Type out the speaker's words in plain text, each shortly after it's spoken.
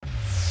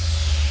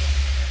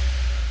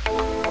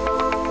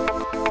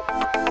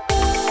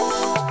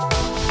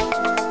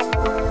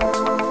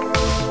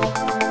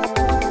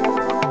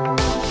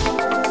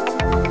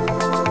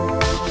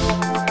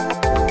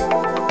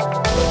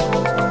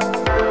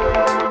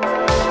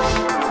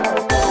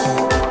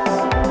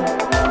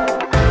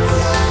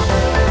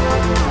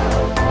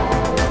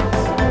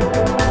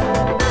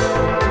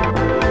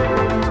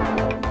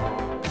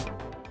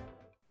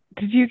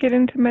get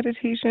into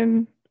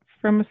meditation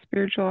from a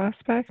spiritual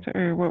aspect,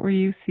 or what were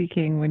you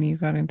seeking when you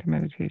got into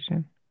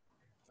meditation?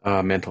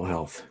 Mental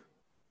health,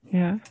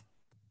 Yeah.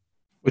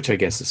 which I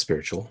guess is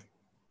spiritual.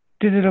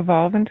 Did it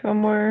evolve into a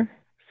more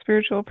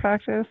spiritual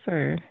practice,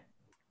 or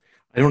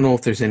I don't know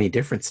if there's any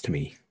difference to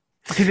me.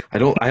 did it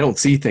I don't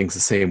see things the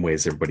same way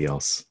as everybody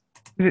else.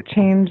 did it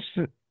change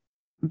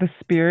the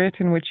spirit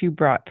in which you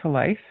brought to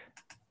life,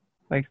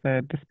 like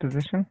the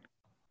disposition?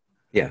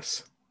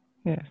 Yes.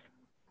 Yes.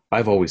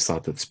 I've always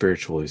thought that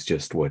spiritual is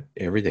just what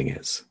everything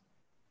is.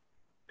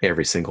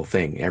 Every single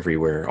thing,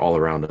 everywhere, all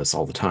around us,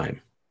 all the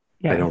time.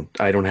 Yes.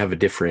 I don't have a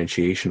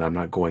differentiation. I'm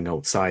not going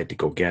outside to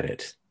go get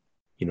it.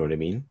 You know what I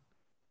mean?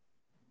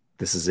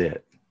 This is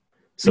it.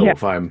 So Yeah.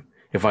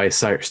 if I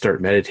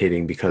start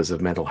meditating because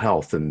of mental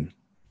health and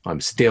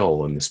I'm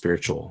still in the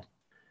spiritual,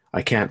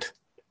 I can't.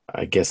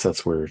 I guess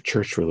that's where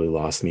church really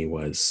lost me,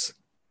 was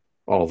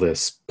all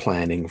this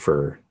planning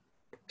for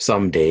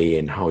someday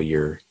and how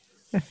your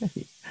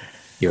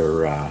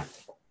your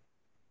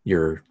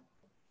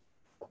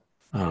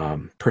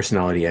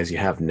personality as you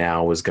have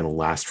now is going to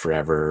last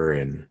forever,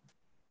 and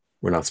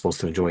we're not supposed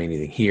to enjoy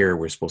anything here.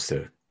 We're supposed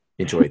to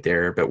enjoy it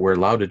there, but we're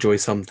allowed to enjoy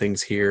some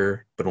things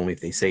here, but only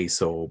if they say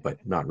so,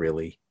 but not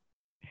really.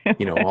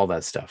 All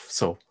that stuff.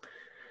 So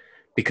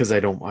because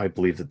I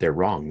believe that they're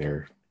wrong.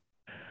 They're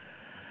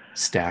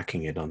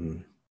stacking it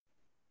on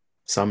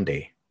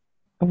someday,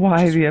 which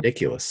Why is the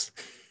ridiculous.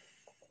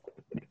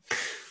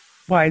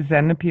 why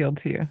Zen appealed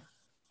to you?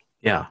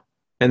 Yeah.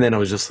 And then I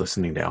was just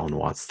listening to Alan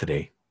Watts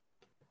today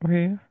Were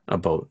you?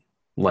 about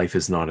life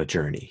is not a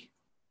journey.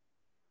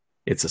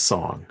 It's a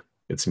song.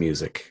 It's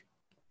music.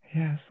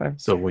 Yes. I've,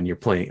 So when you're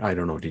playing, I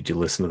don't know, did you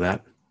listen to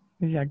that?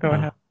 yeah. Go Uh,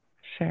 ahead.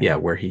 Share. yeah,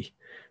 where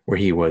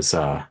he was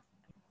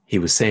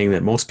saying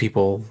that most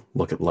people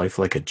look at life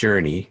like a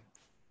journey.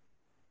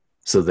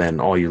 So then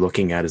all you're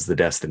looking at is the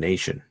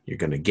destination. You're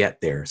going to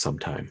get there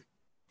sometime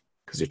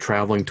because you're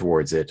traveling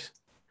towards it.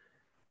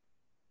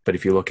 But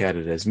if you look at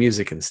it as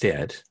music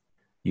instead,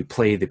 you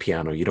play the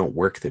piano, you don't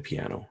work the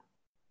piano,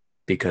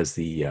 because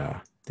the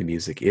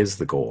music is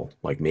the goal.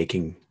 Like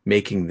making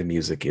the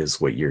music is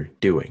what you're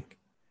doing.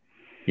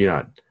 You're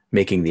not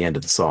making the end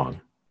of the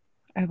song.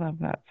 I love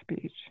that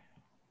speech.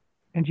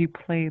 And you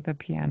play the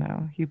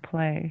piano. You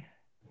play.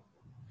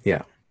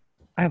 Yeah.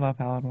 I love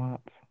Alan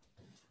Watts.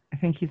 I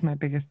think he's my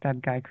biggest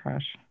dead guy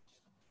crush.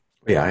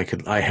 Yeah,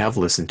 I have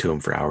listened to him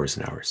for hours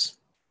and hours.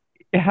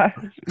 Yeah.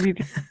 We,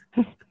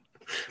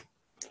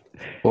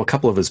 Well, a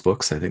couple of his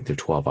books, I think they're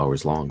 12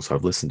 hours long, so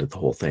I've listened to the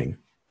whole thing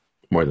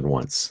more than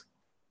once.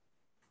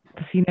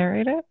 does he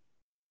narrate it?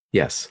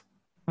 Yes.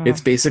 Oh. It's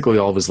basically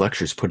all of his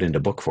lectures put into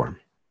book form,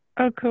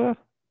 Oh, cool.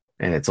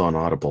 and it's on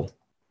Audible.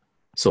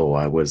 So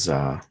I was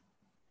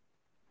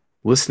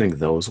listening to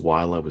those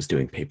while I was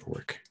doing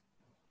paperwork.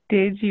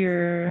 Did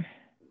your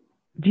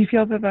do you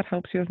feel that that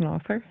helps you as an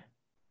author?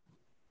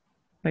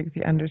 Like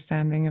the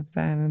understanding of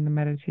Zen and the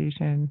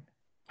meditation.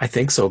 I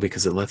think so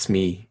because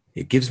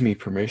it gives me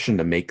permission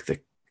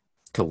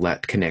to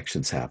let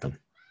connections happen.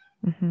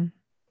 Mm-hmm.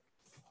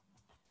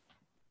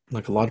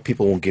 Like a lot of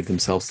people won't give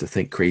themselves to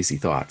think crazy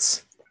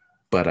thoughts,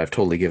 but I've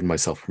totally given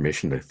myself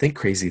permission to think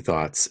crazy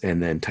thoughts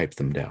and then type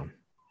them down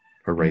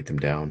or write them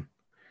down.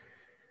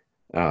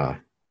 Uh,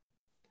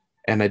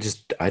 and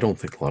I don't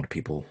think a lot of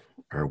people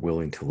are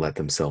willing to let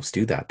themselves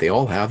do that. They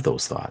all have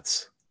those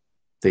thoughts.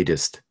 They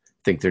just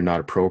think they're not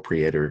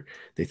appropriate, or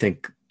they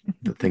think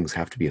that things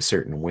have to be a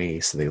certain way.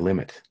 So they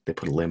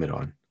put a limit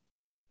on,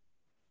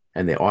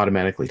 and they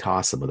automatically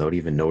toss them without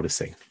even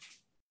noticing.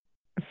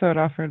 So it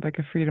offered like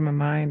a freedom of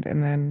mind,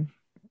 and then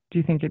do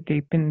you think it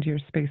deepened your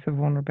space of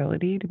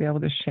vulnerability to be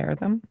able to share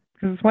them?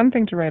 Because it's one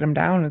thing to write them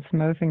down, it's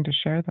another thing to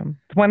share them.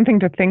 It's one thing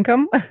to think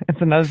them,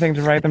 it's another thing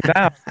to write them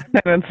down,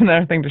 and it's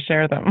another thing to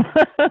share them.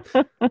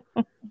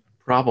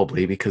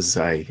 Probably because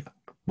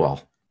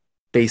well,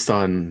 based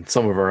on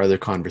some of our other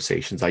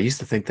conversations, I used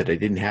to think that I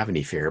didn't have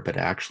any fear, but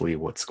actually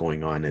what's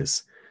going on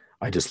is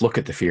I just look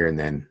at the fear, and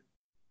then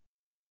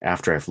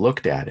after I've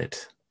looked at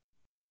it,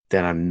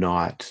 then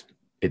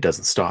it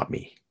doesn't stop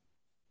me.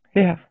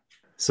 Yeah.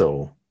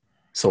 So,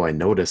 I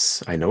notice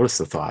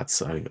the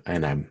thoughts,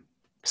 and I'm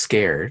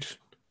scared,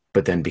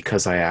 but then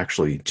because I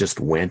actually just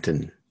went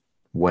and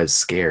was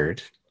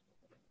scared,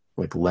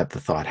 like let the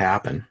thought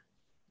happen,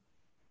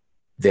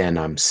 then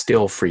I'm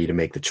still free to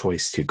make the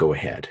choice to go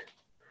ahead.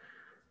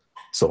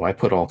 So I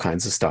put all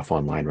kinds of stuff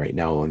online right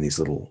now in these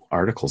little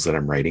articles that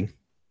I'm writing,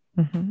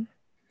 Mm-hmm.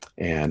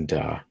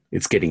 and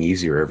it's getting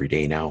easier every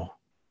day now.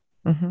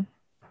 Mm-hmm.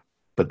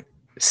 But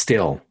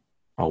still,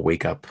 I'll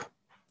wake up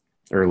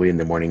early in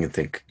the morning and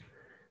think,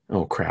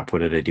 "Oh crap, what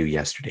did I do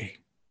yesterday?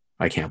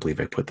 I can't believe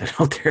I put that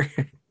out there."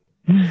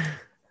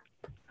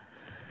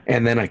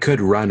 And then I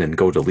could run and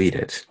go delete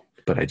it,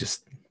 but I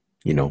just,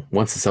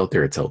 once it's out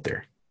there, it's out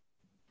there.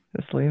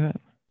 Just leave it.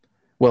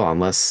 Well,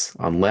 unless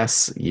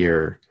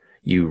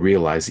you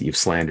realize that you've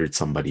slandered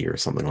somebody or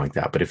something like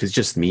that. But if it's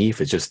just me,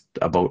 if it's just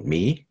about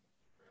me,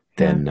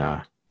 Yeah. then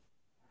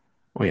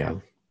oh yeah.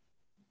 Well,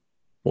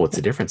 what's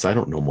the difference? I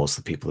don't know most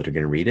of the people that are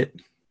going to read it.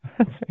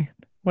 That's right.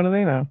 What do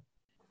they know?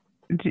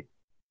 do,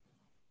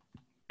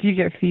 do you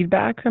get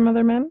feedback from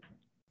other men?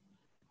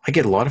 I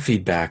get a lot of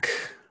feedback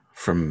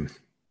from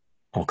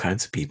all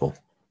kinds of people.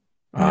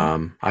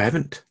 Yeah. I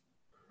haven't,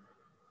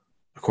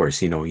 of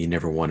course, you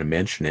never want to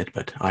mention it,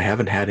 but I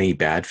haven't had any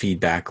bad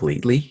feedback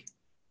lately,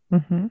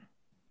 Mm-hmm.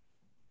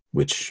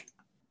 which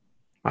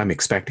I'm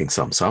expecting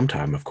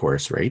sometime, of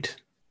course, right?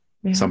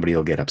 Yeah. Somebody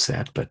will get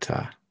upset, but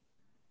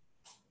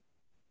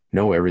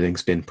no,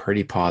 everything's been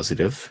pretty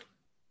positive.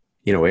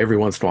 Every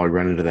once in a while you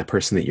run into that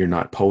person that you're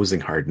not posing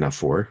hard enough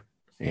for,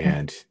 Mm,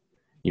 and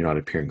you're not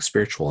appearing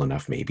spiritual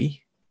enough,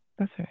 maybe.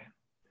 that's right.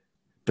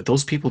 But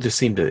those people just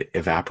seem to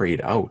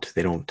evaporate out.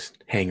 They don't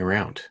hang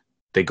around.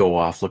 They go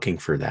off looking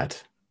for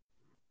that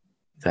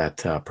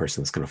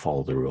person that's going to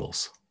follow the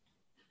rules.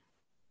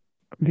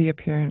 The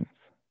appearance.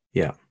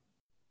 Yeah.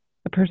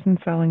 The person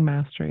selling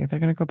mastery. They're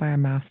going to go buy a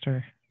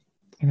master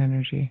in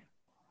energy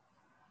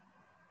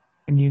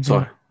and using So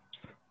it.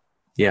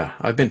 yeah,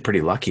 I've been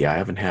pretty lucky. I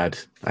haven't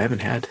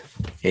had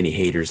any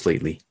haters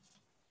lately.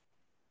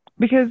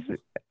 Because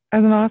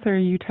as an author,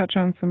 you touch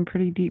on some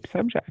pretty deep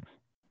subjects.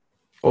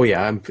 Oh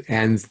yeah,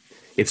 and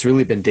it's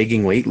really been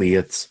digging lately.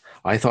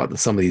 I thought that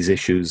some of these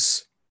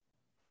issues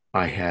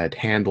I had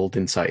handled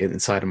inside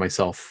of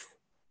myself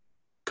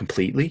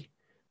completely.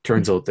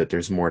 Turns out that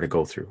there's more to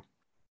go through.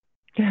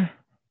 Yeah.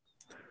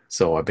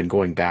 So I've been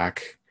going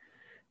back,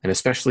 and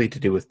especially to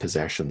do with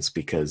possessions,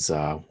 because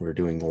we're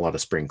doing a lot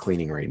of spring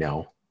cleaning right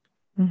now.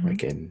 Mm-hmm.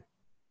 Like and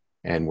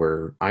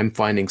I'm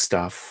finding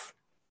stuff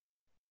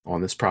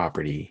on this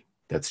property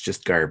that's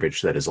just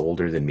garbage that is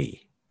older than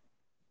me.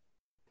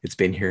 It's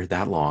been here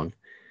that long,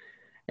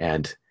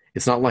 and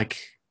it's not like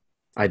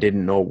I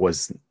didn't know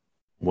it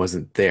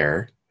wasn't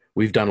there.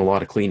 We've done a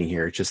lot of cleaning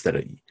here. It's just that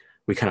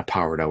we kind of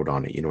powered out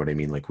on it. You know what I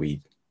mean? Like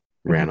we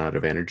ran out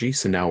of energy,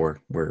 so now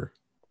we're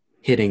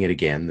hitting it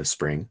again this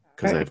spring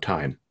because I Right. have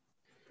time.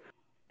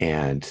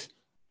 And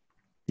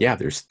yeah,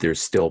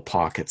 there's still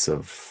pockets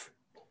of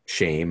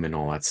shame and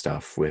all that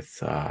stuff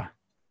with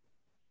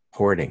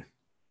hoarding.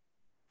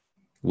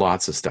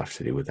 Lots of stuff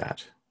to do with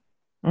that.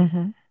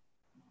 Mm-hmm.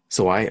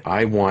 So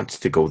I want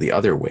to go the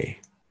other way.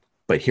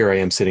 But here I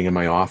am sitting in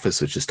my office,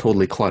 which is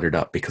totally cluttered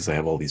up because I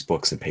have all these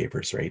books and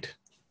papers, right?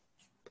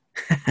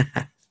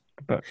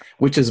 Books.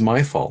 Which is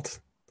my fault.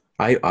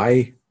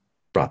 I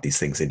brought these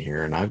things in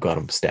here and I've got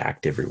them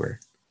stacked everywhere.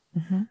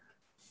 Mm-hmm.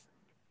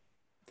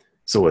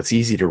 So it's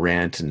easy to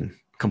rant and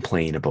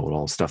complain about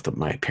all the stuff that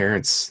my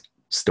parents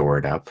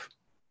stored up,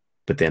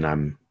 but then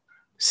I'm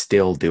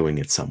still doing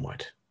it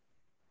somewhat.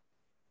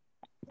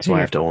 To So I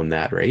your, have to own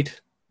that, right?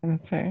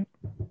 that's right.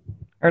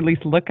 Or at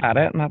least look at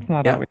it, and that's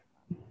not Yeah. always.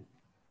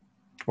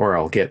 Or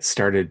I'll get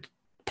started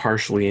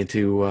partially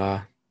into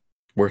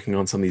working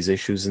on some of these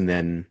issues and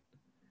then,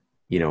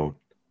 you know,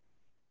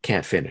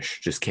 can't finish.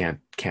 Just can't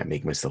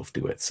make myself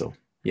do it. So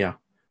yeah,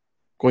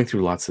 going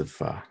through lots of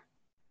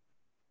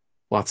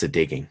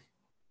digging.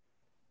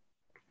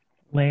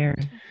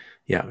 Layers.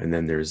 Yeah, and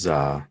then there's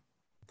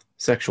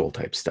sexual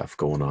type stuff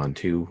going on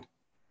too.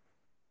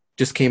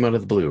 Just came out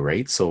of the blue,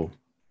 right? So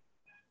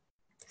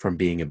from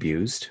being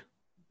abused,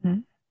 Mm-hmm.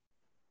 a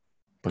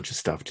bunch of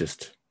stuff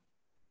just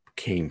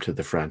came to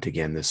the front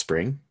again this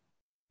spring.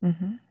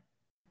 Mm-hmm.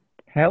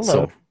 Hello.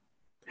 So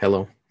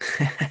hello.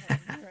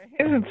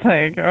 It's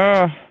like,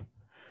 oh,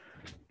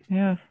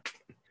 yeah.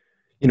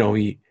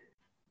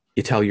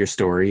 You tell your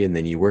story and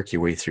then you work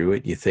your way through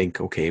it. You think,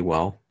 okay,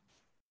 well,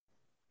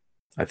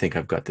 I think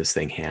I've got this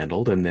thing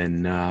handled. And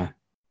then,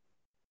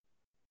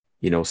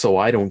 so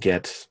I don't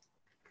get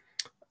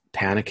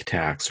panic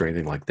attacks or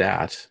anything like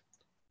that.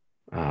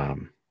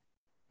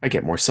 I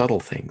get more subtle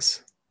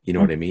things. You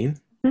know what I mean?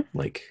 Mm-hmm.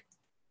 Like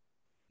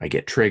I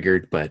get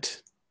triggered,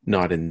 but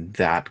not in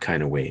that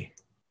kind of way.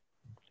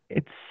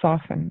 It's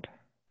softened.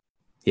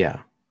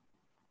 Yeah.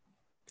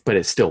 But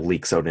it still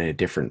leaks out in a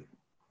different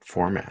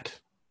format.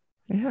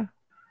 Yeah.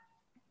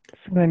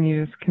 So then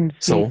you just can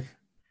see. So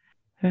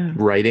Yeah.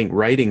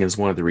 writing is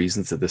one of the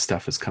reasons that this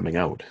stuff is coming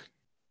out.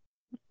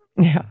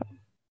 Yeah.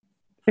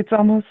 It's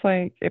almost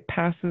like it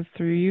passes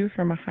through you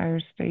from a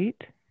higher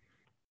state.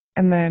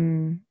 And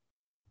then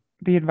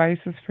the advice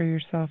is for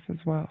yourself as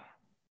well.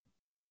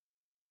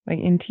 Like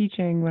in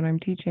teaching, when I'm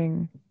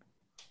teaching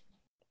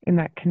in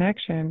that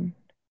connection,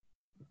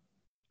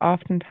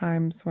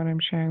 oftentimes what I'm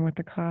sharing with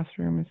the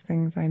classroom is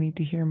things I need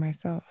to hear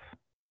myself.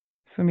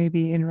 So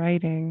maybe in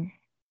writing,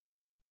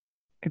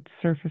 it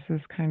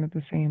surfaces kind of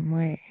the same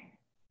way.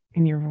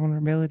 In your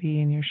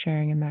vulnerability and your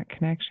sharing in that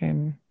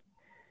connection,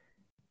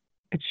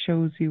 it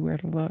shows you where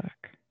to look.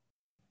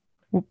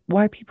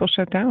 Why people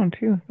shut down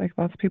too. Like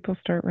lots of people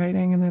start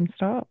writing and then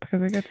stop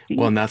because it gets deep.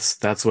 Well, and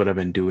that's what I've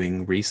been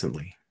doing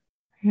recently.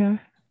 Yeah.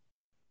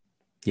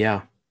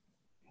 Yeah.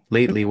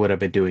 Lately, what I've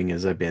been doing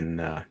is I've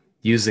been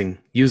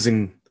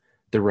using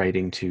the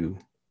writing to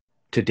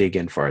dig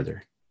in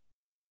farther,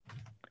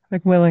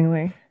 Like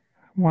willingly,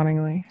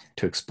 wantingly.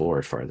 to explore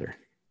it farther.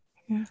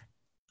 Yeah.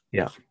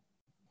 Yeah.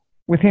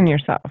 Within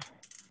yourself.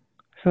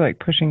 So like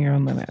pushing your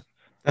own limits.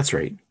 That's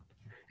right.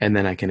 And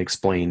then I can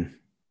explain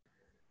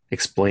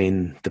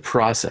the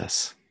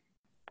process.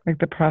 Like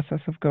the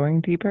process of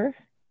going deeper.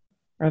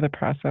 or the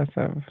process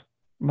of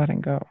letting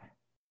go?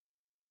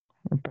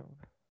 Or both?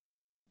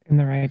 In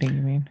the writing,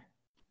 you mean?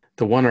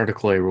 The one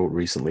article I wrote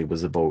recently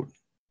was about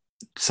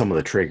some of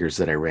the triggers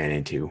that I ran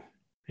into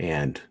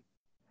and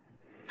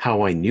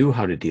how I knew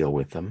how to deal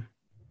with them,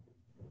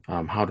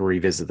 how to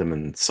revisit them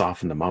and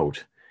soften them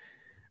out.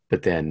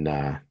 But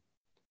then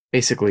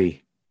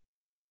basically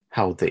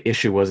how the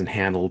issue wasn't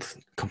handled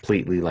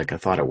completely like I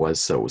thought it was.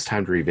 So it was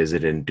time to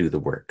revisit it and do the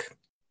work.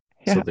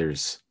 So Yeah.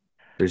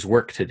 there's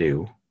work to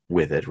do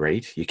with it,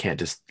 right? You can't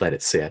just let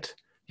it sit.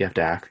 You have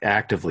to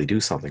actively do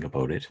something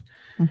about it,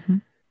 Mm-hmm.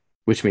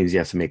 which means you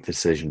have to make the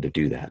decision to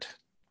do that.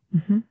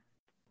 Mm-hmm.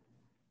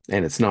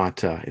 And it's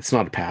not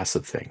a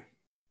passive thing.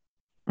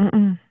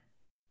 Mm-mm.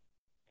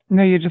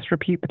 No, you just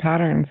repeat the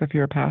patterns if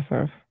you're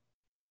passive.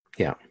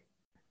 Yeah.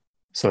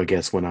 So I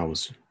guess when I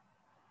was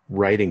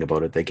writing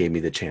about it, they gave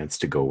me the chance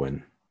to go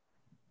and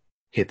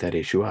hit that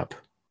issue up.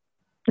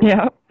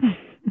 Yeah.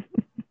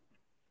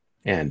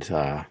 And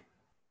I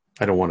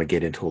don't want to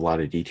get into a lot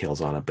of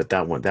details on it, but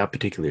that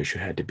particular issue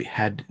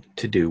had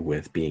to do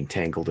with being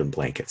tangled in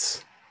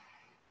blankets.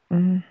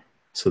 Mm-hmm.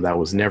 So that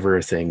was never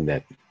a thing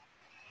that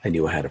I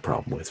knew I had a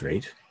problem with,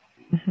 right?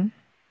 Mm-hmm.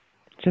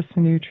 Just a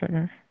new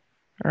trigger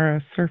or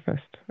a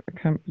surfaced.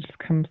 It just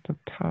comes to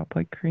the top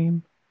like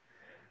cream.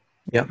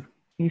 Yep.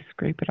 You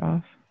scrape it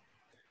off.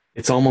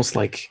 It's almost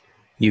like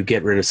you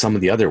get rid of some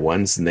of the other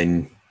ones and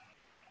then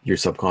your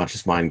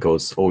subconscious mind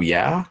goes, oh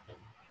yeah?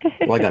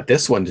 Well, I got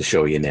this one to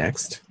show you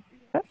next.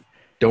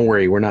 Don't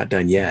worry, we're not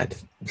done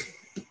yet.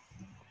 I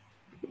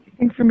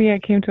think for me, I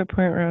came to a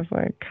point where I was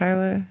like,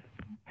 Kyla,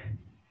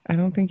 I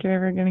don't think you're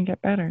ever going to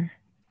get better.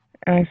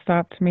 And I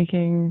stopped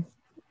making,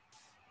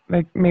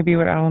 like, maybe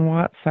what Alan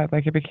Watts said,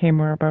 like, it became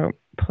more about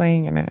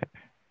playing in it.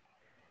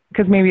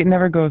 Because maybe it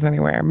never goes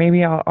anywhere.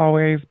 Maybe I'll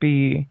always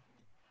be,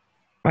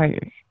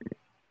 like,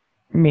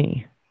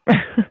 me.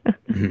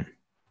 Mm-hmm.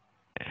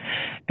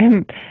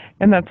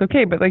 And that's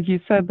okay. But like you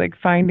said, like,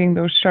 finding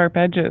those sharp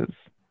edges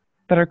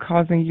that are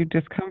causing you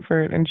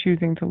discomfort and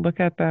choosing to look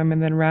at them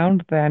and then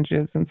round the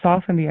edges and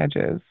soften the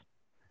edges.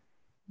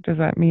 Does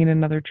that mean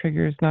another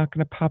trigger is not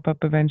going to pop up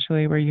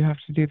eventually where you have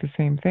to do the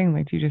same thing?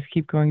 Like, you just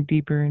keep going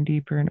deeper and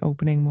deeper and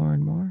opening more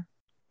and more?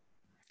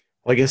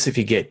 Well, I guess if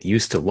you get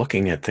used to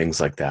looking at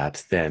things like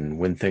that, then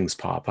when things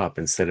pop up,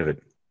 instead of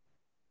it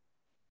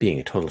being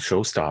a total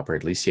showstopper,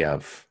 at least you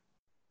have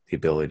the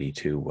ability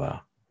to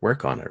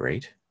work on it,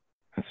 right?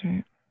 That's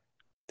right.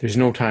 There's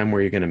no time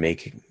where you're going to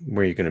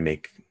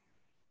make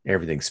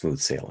everything smooth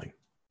sailing.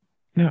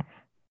 No.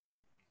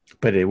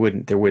 But there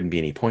wouldn't be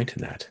any point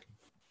in that.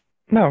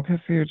 No, because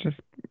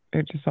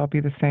it'd just all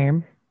be the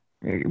same.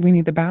 We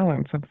need the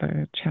balance of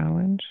the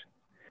challenge.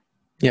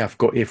 Yeah,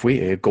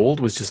 if gold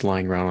was just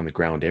lying around on the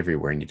ground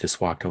everywhere, and you just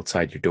walked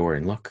outside your door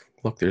and look,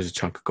 there's a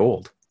chunk of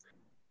gold.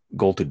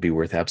 Gold would be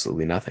worth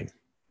absolutely nothing.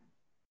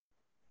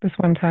 This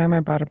one time I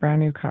bought a brand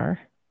new car.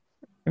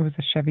 It was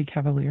a Chevy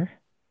Cavalier.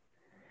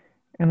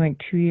 And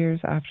like 2 years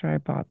after I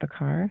bought the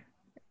car,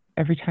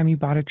 every time you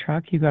bought a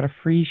truck, you got a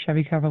free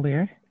Chevy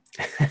Cavalier.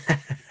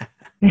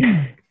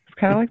 It's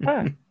kind of like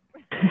that.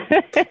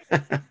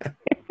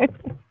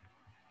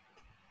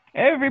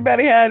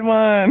 Everybody had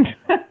one.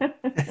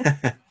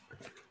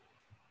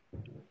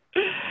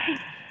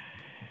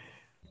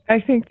 I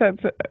think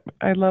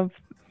I love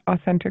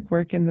authentic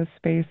work in the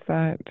space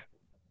that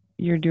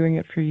you're doing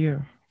it for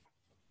you,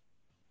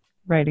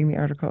 writing the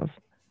articles.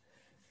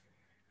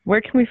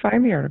 Where can we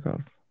find the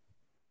articles?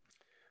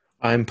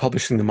 I'm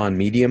publishing them on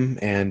Medium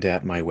and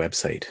at my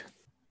website.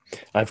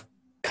 I've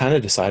kind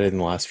of decided in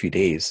the last few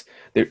days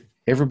that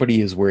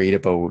everybody is worried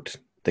about,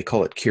 they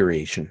call it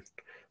curation.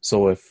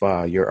 So if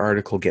your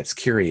article gets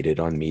curated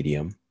on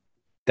Medium,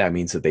 that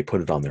means that they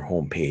put it on their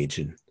homepage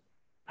and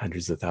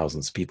hundreds of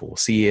thousands of people will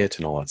see it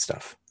and all that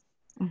stuff.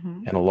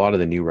 Mm-hmm. And a lot of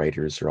the new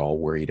writers are all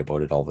worried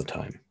about it all the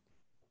time.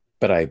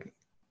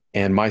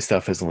 And my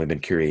stuff has only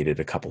been curated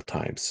a couple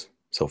times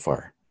so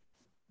far.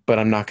 But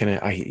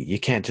you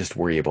can't just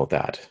worry about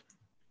that.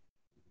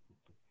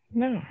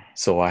 No.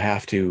 So I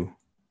have to,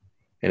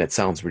 and it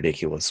sounds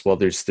ridiculous. Well,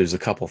 there's a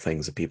couple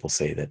things that people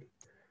say that,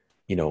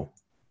 you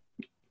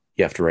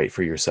have to write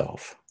for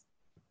yourself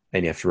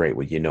and you have to write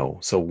what you know.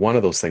 So one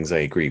of those things I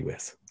agree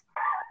with.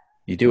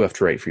 You do have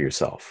to write for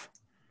yourself,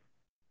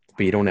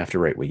 but you don't have to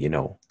write what you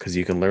know, because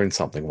you can learn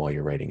something while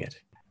you're writing it.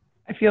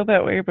 I feel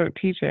that way about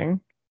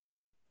teaching.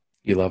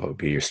 You love it,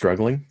 but you're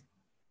struggling?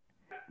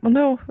 Well,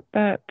 no,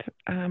 that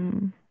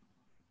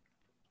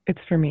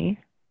it's for me.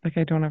 Like,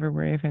 I don't ever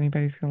worry if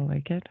anybody's going to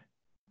like it.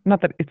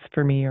 Not that it's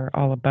for me or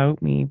all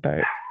about me,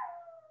 but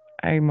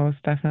I most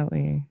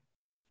definitely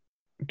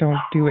don't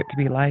do it to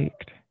be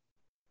liked.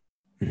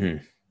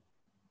 Mm-hmm.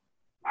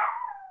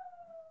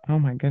 Oh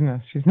my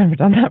goodness, she's never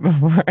done that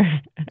before.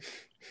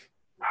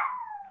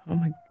 Oh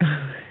my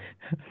God.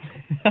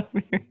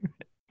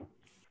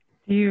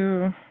 Do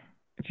you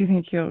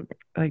think you'll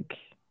like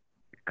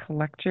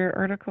collect your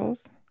articles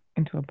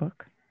into a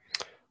book?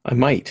 I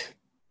might.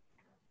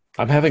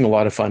 I'm having a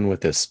lot of fun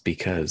with this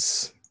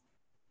because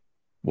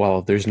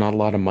while there's not a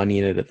lot of money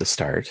in it at the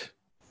start,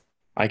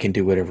 I can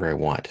do whatever I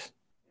want.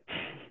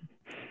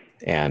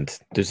 And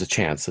there's a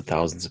chance that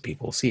thousands of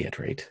people see it,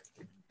 right?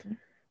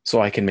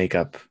 So I can make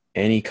up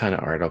any kind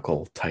of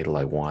article title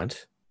I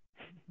want,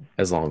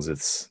 as long as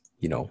it's,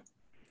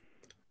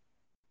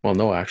 well,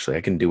 no, actually,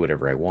 I can do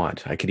whatever I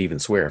want. I could even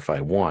swear if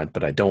I want,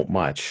 but I don't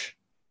much.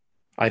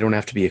 I don't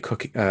have to be a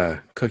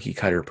cookie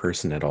cutter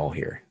person at all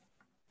here.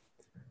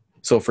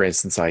 So, for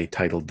instance, I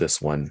titled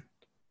this one,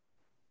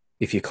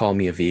 "If you call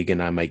me a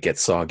vegan, I might get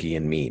soggy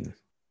and mean."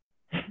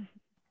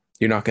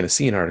 You're not going to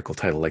see an article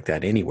title like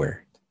that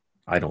anywhere,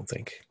 I don't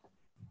think.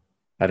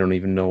 I don't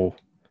even know.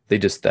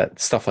 That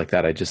stuff like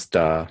that, I just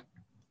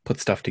put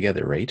stuff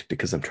together, right?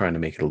 Because I'm trying to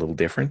make it a little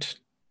different.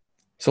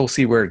 So we'll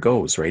see where it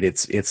goes, right?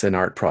 It's an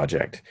art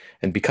project.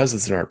 And because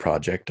it's an art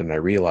project, and I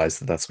realized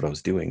that that's what I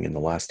was doing in the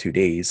last 2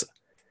 days,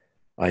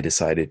 I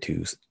decided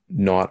to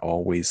not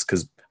always,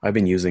 because I've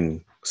been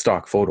using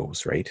stock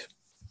photos, right?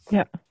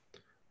 Yeah.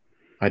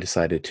 I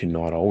decided to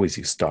not always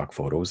use stock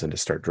photos and to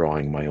start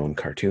drawing my own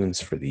cartoons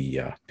for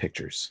the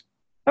pictures.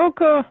 Oh,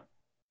 cool.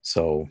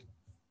 So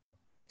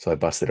I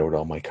busted out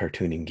all my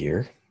cartooning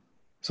gear.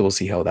 So we'll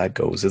see how that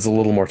goes. It's a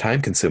little more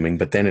time consuming,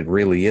 but then it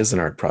really is an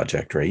art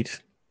project,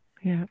 right?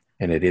 Yeah.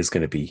 And it is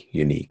going to be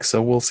unique.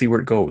 So we'll see where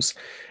it goes.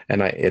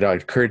 And it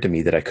occurred to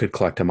me that I could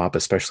collect them up,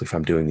 especially if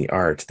I'm doing the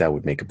art. That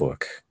would make a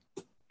book.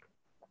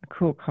 A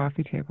cool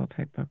coffee table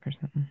type book or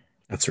something.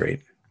 That's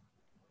right.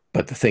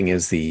 But the thing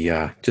is,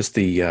 just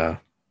the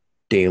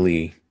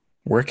daily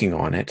working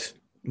on it,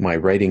 my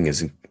writing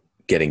is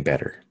getting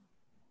better.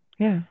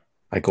 Yeah.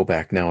 I go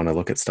back now and I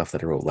look at stuff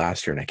that I wrote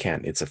last year and I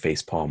can't. It's a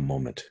facepalm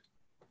moment.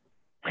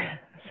 That's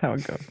how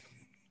it goes.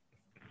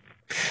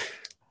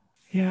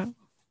 Yeah.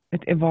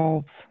 It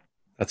evolves.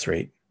 That's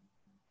right.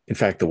 In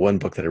fact, the one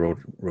book that I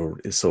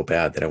wrote is so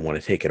bad that I want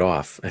to take it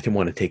off. I didn't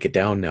want to take it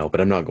down now, but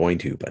I'm not going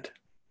to, but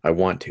I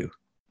want to.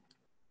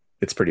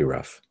 It's pretty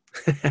rough.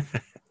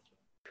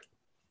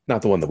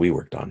 Not the one that we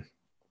worked on.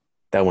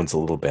 That one's a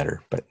little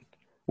better, but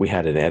we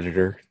had an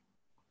editor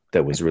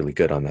that was really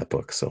good on that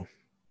book. So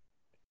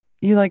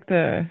you like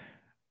the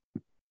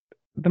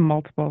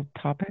multiple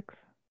topics?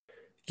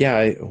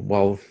 Yeah,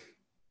 well,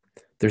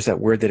 there's that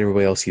word that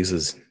everybody else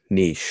uses,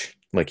 niche.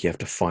 Like you have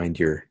to find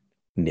your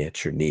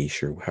niche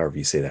or however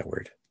you say that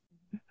word.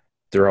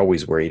 They're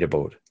always worried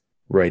about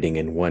writing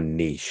in one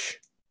niche.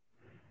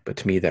 But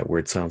to me, that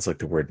word sounds like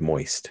the word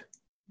moist.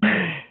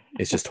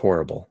 It's just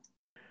horrible.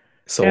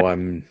 So Yeah.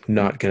 I'm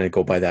not going to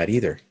go by that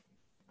either.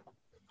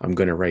 I'm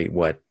going to write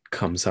what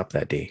comes up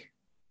that day.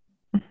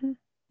 Mm-hmm.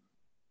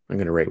 I'm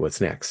going to write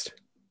what's next.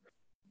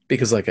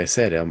 Because like I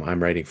said,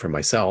 I'm writing for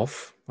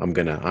myself. I'm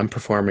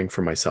performing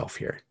for myself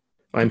here.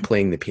 I'm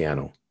playing the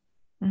piano.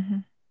 Mm-hmm.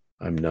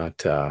 I'm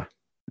not,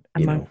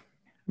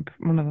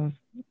 one of those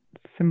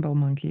cymbal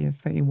monkeys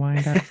that you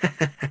wind up.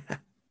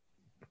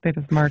 They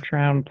just march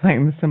around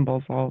playing the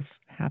cymbals, all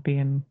happy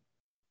and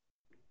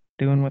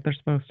doing what they're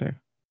supposed to.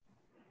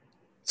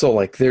 So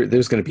like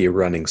there's going to be a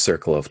running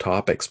circle of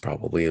topics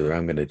probably.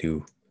 I'm going to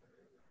do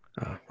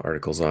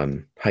articles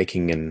on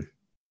hiking and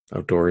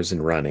outdoors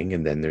and running,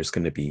 and then there's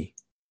going to be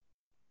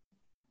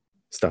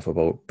stuff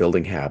about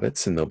building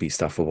habits, and there'll be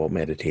stuff about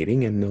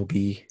meditating, and there'll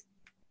be,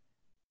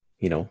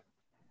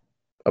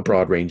 a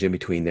broad range in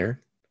between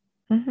there.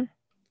 Mm-hmm. A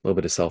little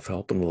bit of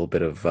self-help and a little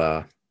bit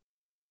of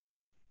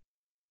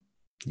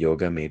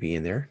yoga maybe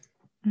in there.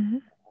 Mm-hmm.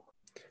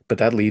 But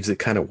that leaves it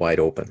kind of wide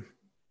open.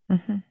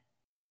 Mm-hmm.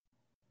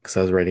 Because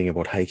I was writing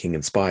about hiking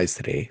and spies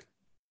today.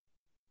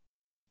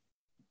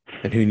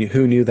 And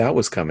who knew that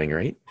was coming,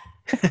 right?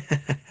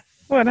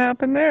 What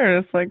happened there?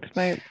 It's like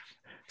tonight's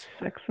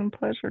sex and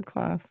pleasure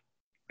class.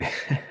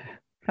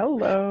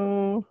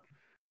 Hello.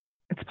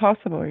 It's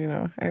possible,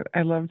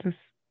 I love to.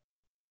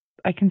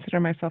 I consider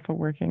myself a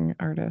working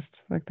artist.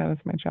 Like that is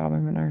my job.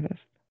 I'm an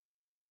artist,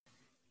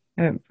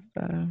 and it's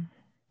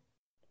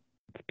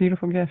a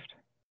beautiful gift.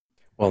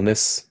 Well,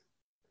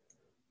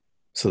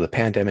 so the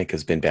pandemic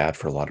has been bad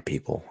for a lot of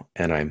people,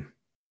 and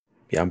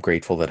I'm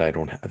grateful that I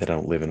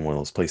don't live in one of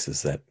those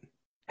places that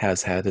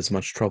has had as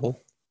much trouble.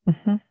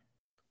 Mm-hmm.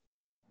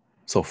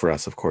 So for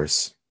us, of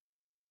course,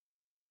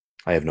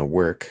 I have no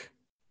work.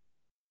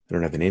 I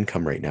don't have an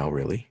income right now,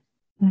 really.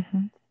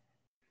 Mm-hmm.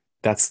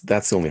 That's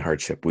the only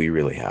hardship we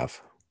really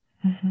have.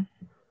 Mm-hmm.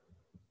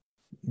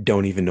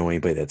 Don't even know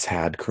anybody that's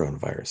had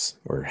coronavirus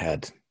or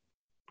had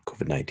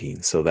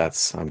COVID-19. So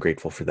I'm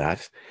grateful for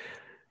that.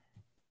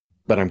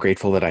 But I'm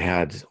grateful that I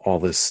had all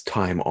this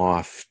time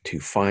off to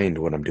find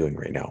what I'm doing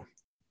right now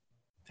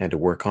and to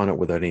work on it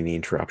without any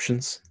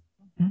interruptions.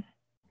 Mm-hmm.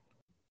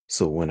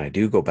 So when I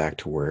do go back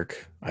to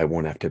work, I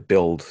won't have to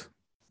build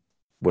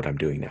what I'm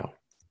doing now.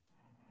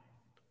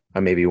 I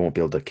maybe won't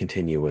be able to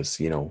continue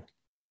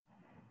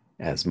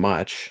as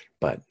much,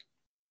 but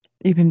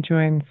you've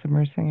enjoyed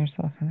submersing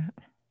yourself in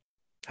it.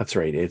 That's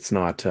right. It's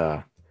not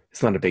a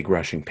big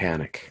rushing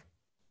panic.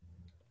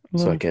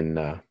 So I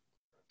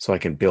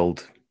can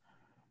build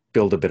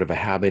a bit of a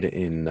habit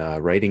in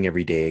writing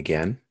every day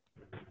again,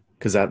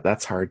 because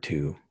that's hard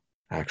to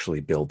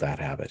actually build that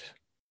habit.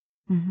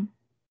 Mm-hmm.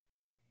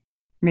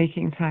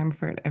 Making time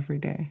for it every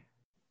day.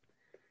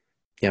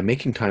 Yeah,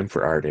 making time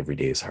for art every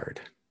day is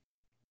hard.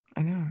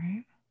 I know,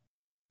 right?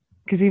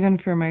 Because even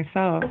for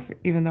myself,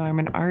 even though I'm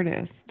an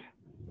artist,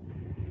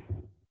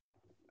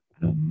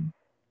 um,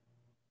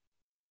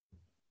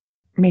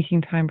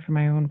 making time for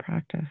my own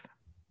practice,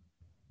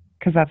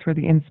 because that's where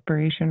the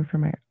inspiration for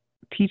my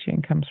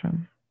teaching comes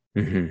from.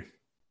 Mm-hmm.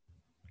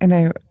 And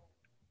I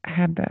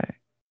had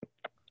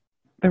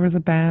there was a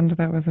band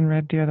that was in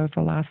Red Deer. That was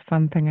the last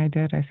fun thing I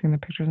did. I seen the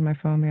pictures on my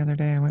phone the other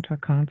day. I went to a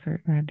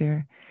concert in Red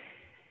Deer,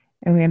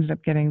 and we ended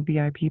up getting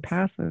VIP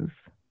passes.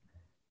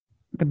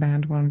 The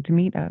band wanted to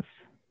meet us,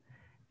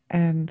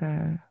 and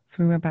so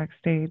we went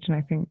backstage, and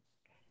I think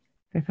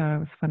they thought I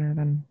was funner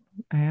than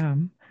I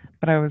am.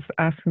 But I was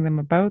asking them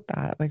about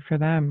that, like for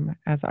them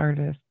as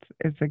artists,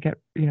 does it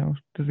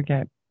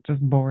get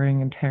just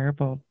boring and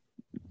terrible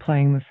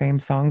playing the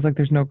same songs? Like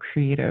there's no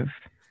creative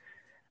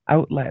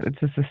outlet. It's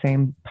just the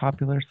same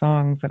popular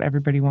songs that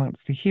everybody wants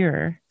to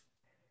hear,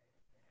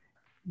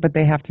 but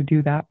they have to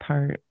do that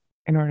part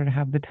in order to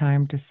have the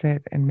time to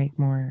sit and make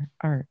more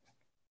art.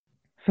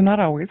 So not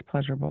always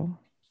pleasurable.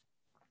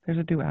 There's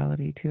a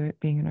duality to it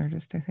being an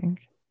artist, I think.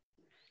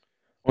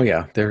 Oh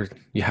yeah, there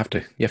you have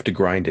to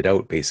grind it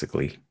out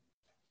basically.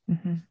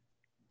 Because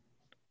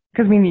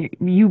I mean,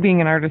 you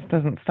being an artist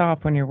doesn't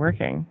stop when you're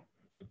working.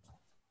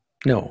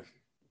 No.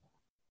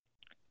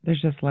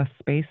 There's just less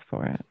space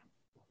for it.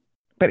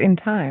 But in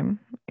time,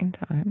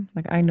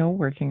 like I know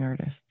working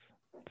artists.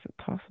 It's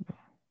possible.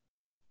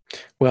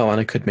 Well, and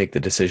I could make the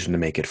decision to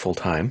make it full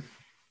time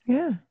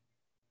Yeah,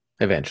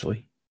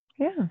 eventually.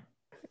 yeah.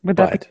 Would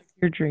that be But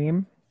your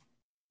dream?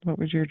 What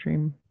was your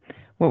dream?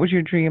 What was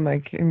your dream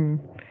like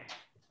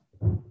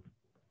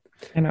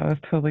I know this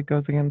totally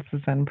goes against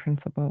the Zen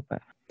principle,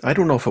 but I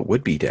don't know if it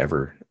would be to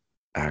ever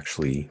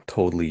actually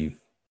totally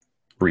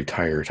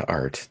retire to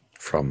art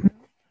from.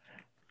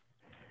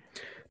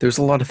 There's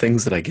a lot of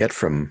things that I get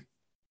from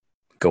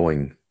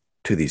going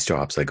to these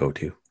jobs I go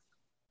to.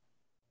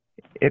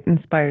 it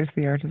inspires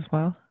the art as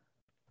well.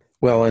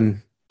 Well,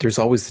 and there's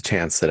always the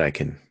chance that I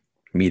can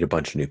meet a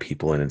bunch of new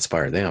people and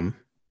inspire them.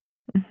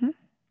 hmm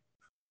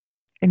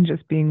And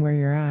just being where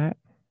you're at.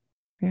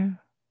 Yeah.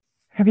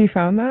 Have you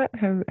found that?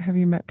 Have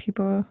you met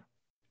people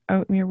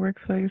out in your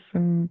workplace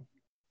and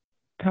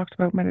talked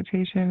about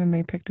meditation and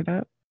they picked it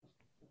up?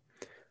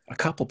 A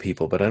couple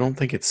people, but I don't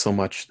think it's so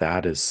much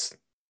that as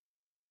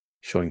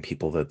showing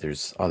people that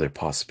there's other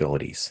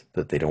possibilities,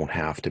 that they don't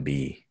have to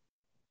be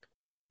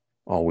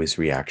always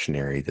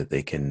reactionary, that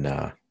they can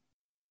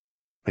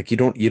like you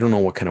don't know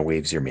what kind of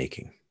waves you're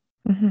making.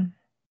 hmm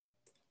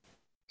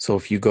So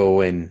if you go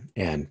in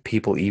and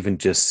people even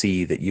just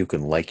see that you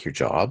can like your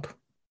job,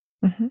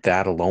 hmm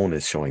that alone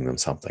is showing them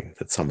something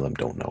that some of them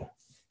don't know.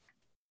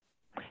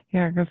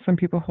 Yeah, because some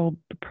people hold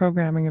the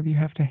programming of you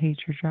have to hate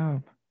your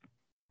job.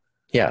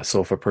 Yeah,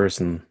 so if a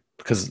person,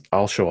 because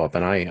I'll show up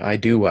and I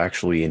do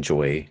actually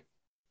enjoy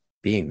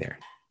being there,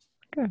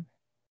 Good.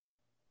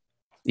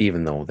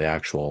 even though the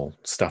actual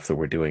stuff that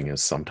we're doing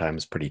is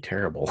sometimes pretty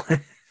terrible.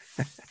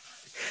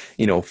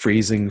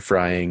 Freezing,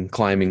 frying,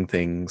 climbing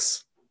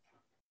things,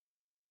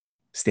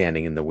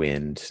 standing in the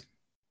wind,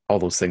 all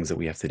those things that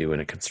we have to do in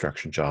a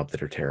construction job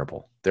that are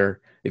terrible.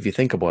 If you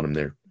think about them,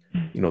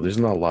 there's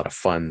not a lot of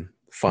fun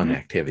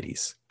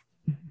activities.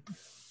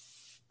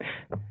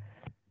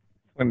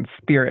 When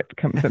spirit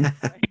comes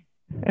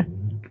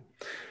in.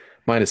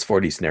 Minus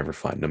 40 is never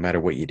fun, no matter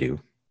what you do.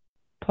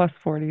 Plus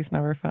 40 is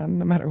never fun,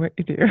 no matter what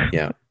you do.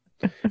 Yeah,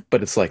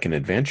 but it's like an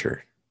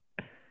adventure.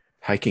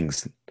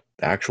 Hiking's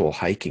The actual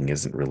hiking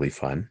isn't really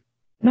fun,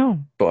 No.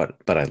 but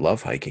I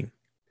love hiking.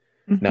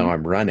 Now hmm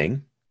I'm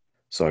running,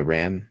 so I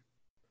ran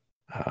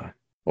uh,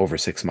 over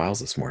 6 miles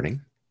this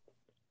morning.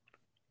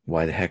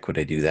 Why the heck would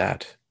I do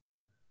that?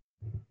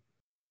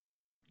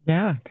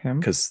 Yeah, Tim.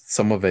 Because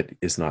some of it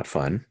is not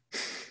fun.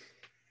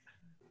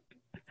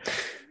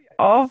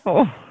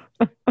 Awful.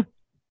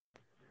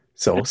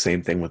 So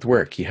same thing with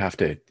work. You have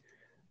to.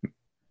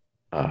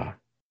 Uh,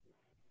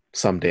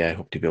 Someday I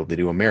hope to be able to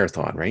do a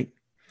marathon, right?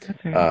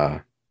 That's right. Uh,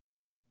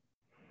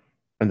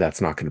 and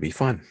that's not going to be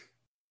fun.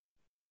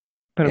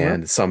 But it will.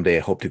 And someday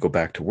I hope to go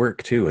back to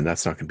work too, and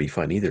that's not going to be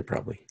fun either,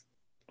 probably.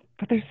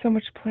 But there's so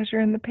much pleasure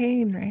in the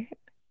pain, right?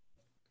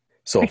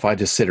 So Like, if I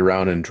just sit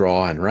around and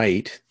draw and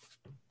write,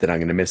 then I'm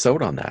going to miss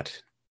out on that.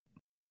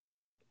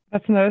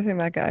 that's another thing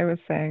that guy was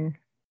saying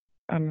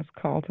on his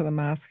call to the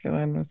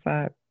masculine was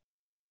that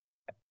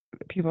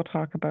people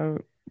talk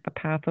about the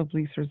path of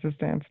least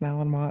resistance, and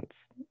Alan Watts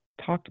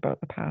talked about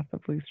the path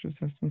of least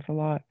resistance a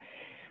lot.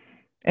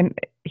 And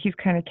he's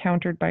kind of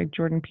countered by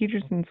Jordan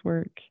Peterson's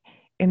work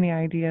in the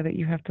idea that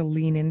you have to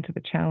lean into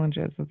the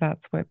challenges.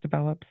 That's what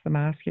develops the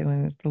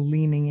masculine, is the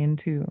leaning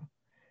into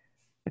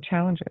the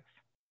challenges.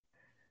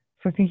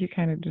 So I think you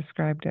kind of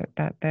described it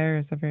that there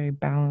is a very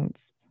balanced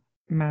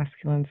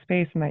masculine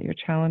space and that you're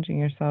challenging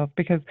yourself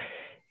because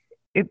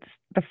it's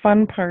the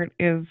fun part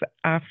is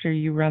after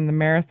you run the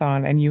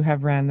marathon and you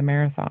have ran the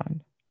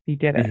marathon. You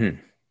did it. Mm-hmm.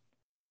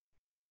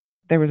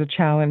 There was a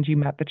challenge, you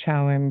met the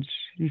challenge,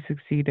 you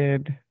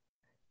succeeded.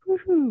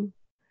 Woohoo.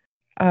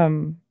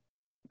 Um,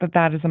 but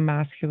that is a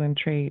masculine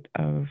trait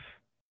of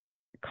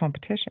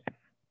competition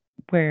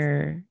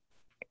where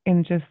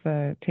in just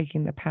the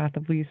taking the path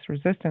of least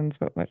resistance,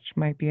 but which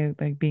might be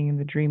like being in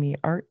the dreamy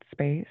art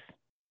space,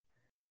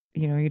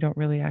 you don't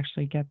really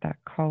actually get that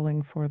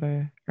calling for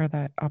or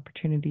that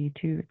opportunity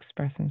to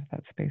express into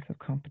that space of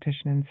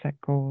competition and set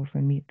goals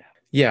and meet them.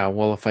 Yeah,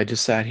 well, if I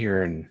just sat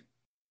here and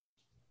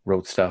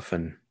wrote stuff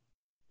and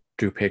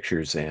drew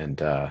pictures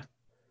and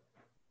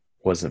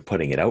wasn't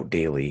putting it out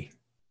daily,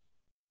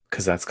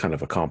 because that's kind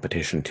of a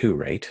competition too,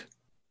 right?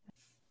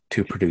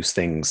 To produce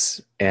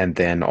things and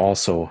then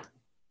also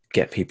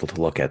get people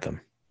to look at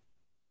them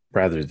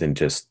rather than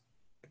just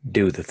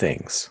do the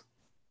things,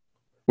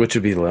 which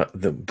would be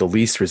the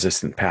least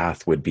resistant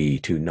path would be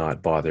to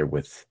not bother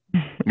with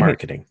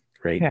marketing,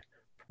 right? Yeah.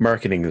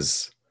 Marketing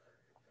is,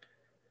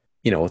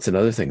 it's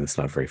another thing that's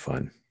not very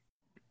fun.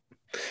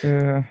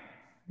 Yeah.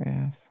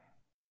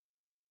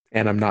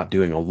 And I'm not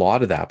doing a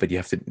lot of that, but you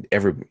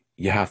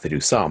have to do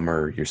some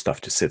or your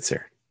stuff just sits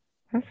there.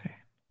 Okay.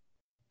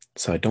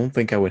 So I don't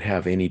think I would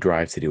have any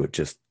drive to do it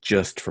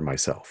just for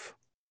myself.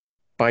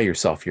 By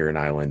yourself, you're an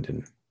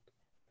island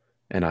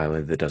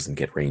that doesn't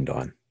get rained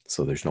on,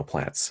 so there's no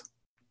plants.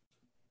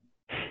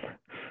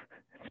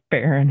 It's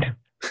barren,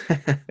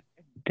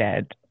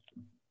 dead.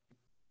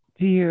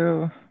 Do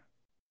you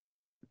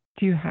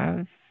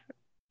have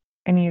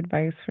any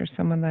advice for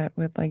someone that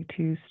would like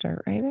to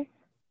start writing?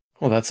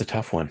 Well, that's a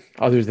tough one.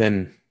 Other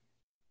than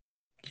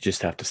you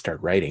just have to start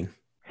writing.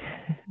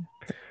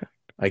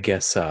 I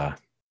guess I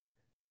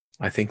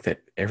think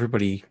that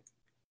everybody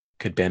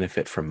could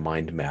benefit from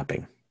mind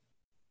mapping.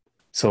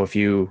 So if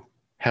you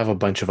have a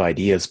bunch of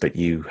ideas, but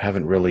you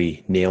haven't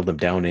really nailed them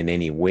down in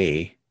any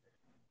way,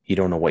 you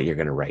don't know what you're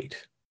going to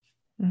write.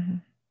 Mm-hmm.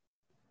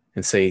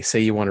 And say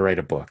you want to write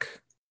a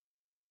book.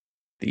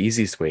 The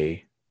easiest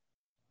way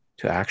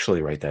to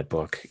actually write that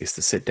book is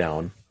to sit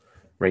down,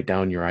 write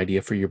down your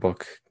idea for your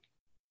book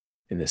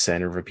in the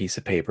center of a piece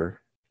of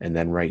paper, and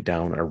then write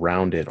down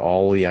around it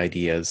all the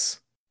ideas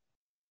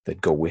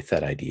that go with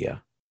that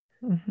idea.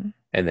 Mm-hmm.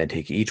 And then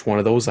take each one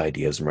of those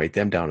ideas and write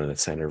them down in the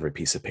center of a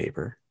piece of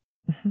paper.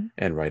 Mm-hmm.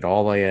 And write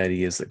all the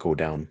ideas that go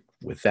down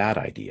with that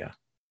idea.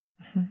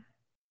 Mm-hmm.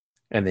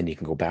 And then you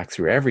can go back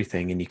through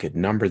everything and you could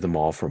number them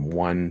all from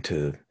one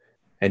to,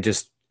 and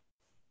just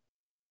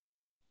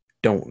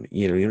you don't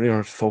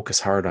have to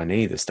focus hard on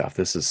any of this stuff.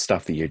 This is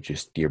stuff that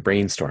you're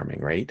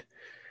brainstorming, right?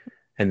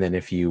 And then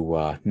if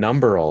you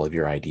number all of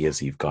your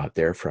ideas you've got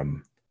there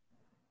from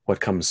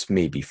what comes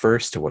maybe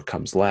first to what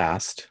comes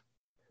last,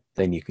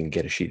 then you can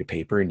get a sheet of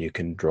paper and you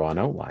can draw an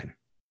outline.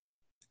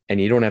 And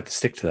you don't have to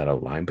stick to that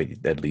outline, but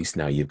at least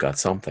now you've got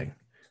something.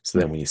 So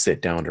then when you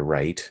sit down to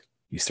write,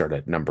 you start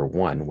at number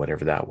one,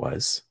 whatever that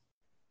was.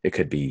 It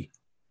could be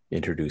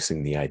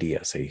introducing the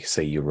idea.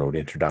 Say you wrote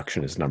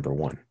introduction as number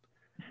one.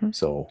 Mm-hmm.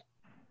 So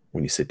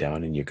when you sit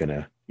down and you're going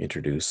to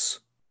introduce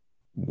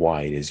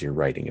why it is you're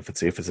writing, if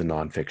it's a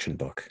nonfiction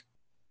book.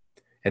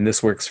 And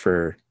this works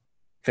for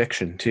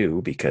fiction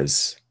too,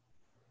 because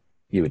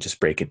you would just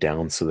break it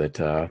down so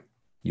that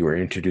you are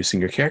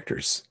introducing your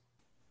characters,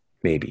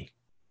 maybe.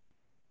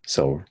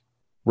 So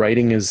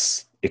writing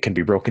it can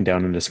be broken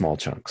down into small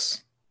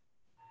chunks.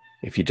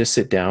 If you just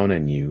sit down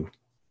and you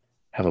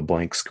have a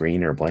blank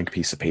screen or a blank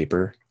piece of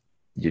paper,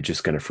 you're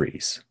just going to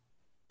freeze.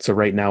 So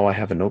right now I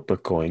have a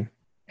notebook going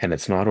and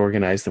it's not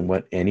organized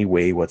in any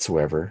way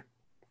whatsoever,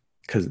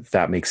 because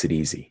that makes it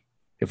easy.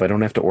 If I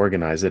don't have to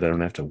organize it, I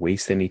don't have to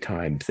waste any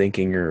time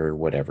thinking or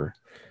whatever.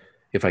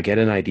 If I get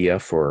an idea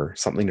for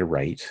something to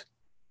write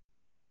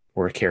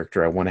or a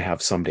character I want to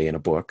have someday in a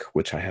book,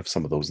 which I have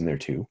some of those in there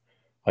too,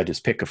 I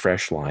just pick a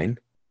fresh line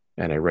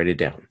and I write it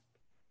down.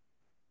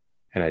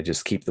 And I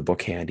just keep the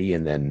book handy,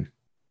 and then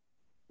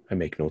I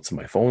make notes on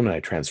my phone and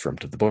I transfer them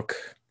to the book.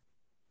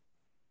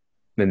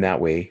 Then that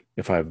way,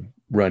 if I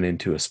run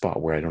into a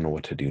spot where I don't know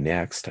what to do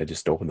next, I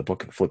just open the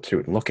book and flip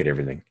through it and look at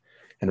everything.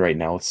 And right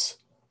now it's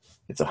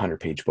a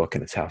 100-page book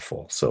and it's half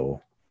full.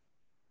 So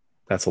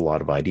that's a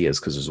lot of ideas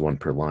because there's one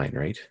per line,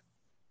 right?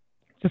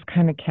 Just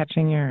kind of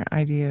catching your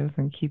ideas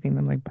and keeping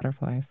them like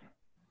butterflies.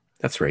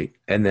 That's right.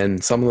 And then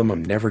some of them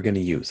I'm never going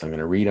to use. I'm going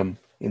to read them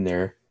in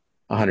there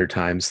 100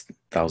 times,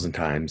 1,000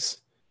 times,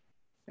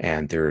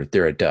 and they're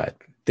a dud.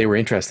 They were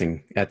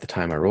interesting at the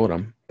time I wrote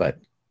them, but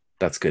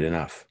that's good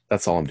enough.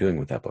 That's all I'm doing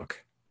with that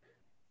book.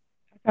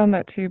 I found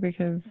that too,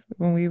 because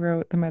when we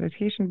wrote the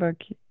meditation book,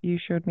 you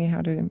showed me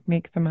how to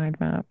make the mind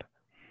map.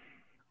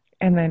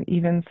 And then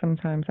even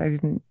sometimes I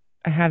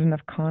had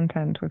enough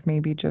content with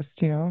maybe just,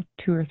 2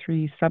 or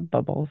 3 sub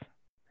bubbles.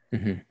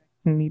 Mm-hmm.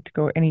 Didn't need to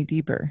go any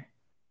deeper.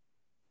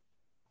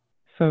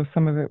 So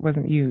some of it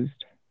wasn't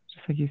used.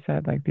 Just like you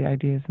said, like the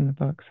ideas in the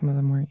book, some of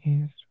them weren't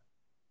used.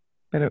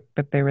 But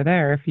they were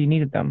there if you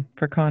needed them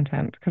for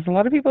content. Because a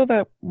lot of people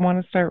that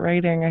want to start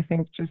writing, I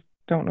think, just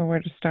don't know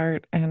where to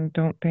start and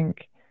don't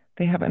think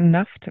they have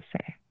enough to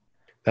say.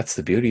 That's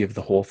the beauty of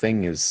the whole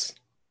thing is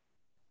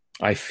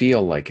I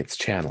feel like it's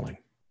channeling.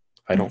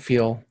 I don't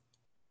feel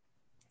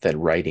that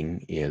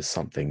writing is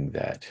something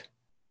that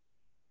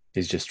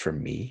is just for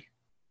me.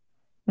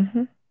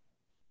 Mm-hmm.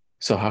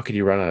 So how could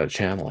you run out of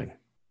channeling?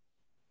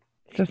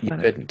 Just You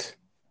couldn't.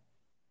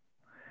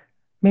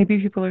 Maybe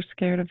people are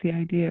scared of the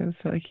ideas,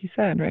 like you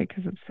said, right?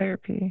 Because it's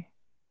therapy.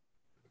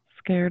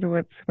 Scared of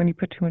what's when you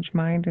put too much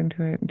mind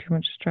into it and too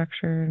much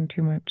structure and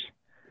too much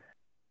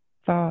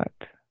thought,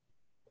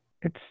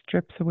 it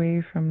strips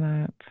away from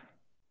that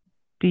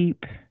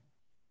deep,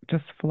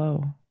 just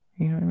flow.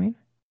 You know what I mean?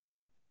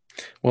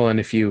 Well, and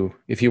if you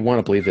want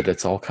to believe that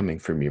it's all coming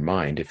from your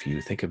mind, if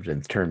you think of it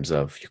in terms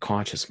of your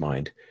conscious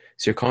mind,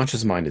 so your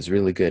conscious mind is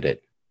really good at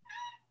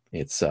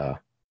it's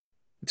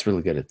it's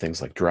really good at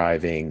things like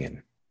driving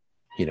and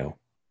you know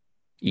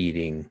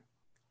eating,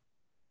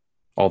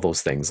 all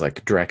those things,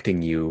 like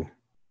directing you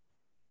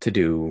to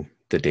do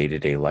the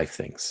day-to-day life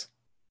things.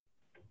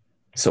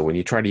 So when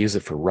you try to use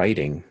it for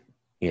writing,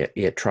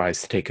 it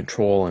tries to take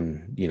control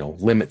and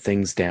limit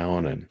things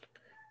down,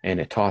 and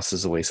it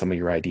tosses away some of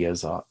your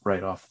ideas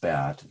right off the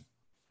bat.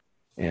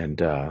 And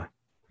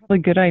Probably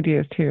good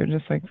ideas too,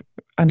 just like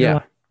yeah,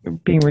 underlying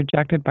being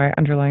rejected by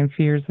underlying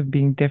fears of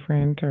being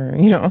different or,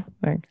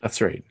 like that's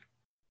right.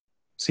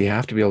 So you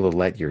have to be able to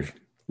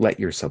let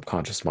your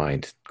subconscious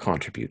mind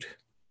contribute.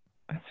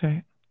 that's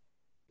right.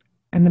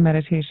 And the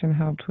meditation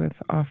helped with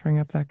offering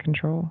up that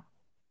control.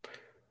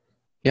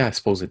 Yeah, I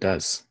suppose it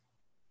does.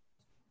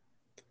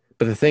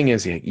 But the thing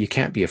is, you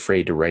can't be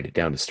afraid to write it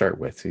down to start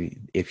with.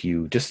 If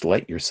you just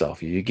let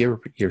yourself, if you give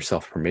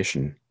yourself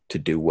permission to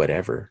do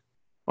whatever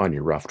on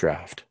your rough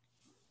draft,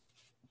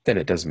 then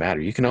it doesn't matter.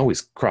 You can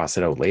always cross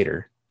it out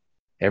later.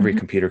 Every Hmm.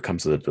 computer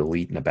comes with a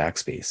delete and a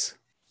backspace.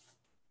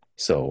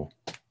 So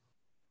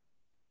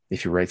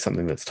if you write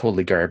something that's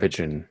totally garbage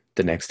and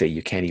the next day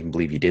you can't even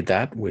believe you did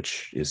that,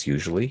 which is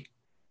usually,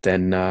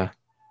 then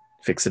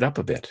fix it up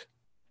a bit,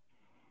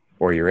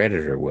 or your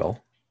editor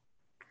will.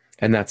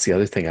 And that's the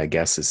other thing, I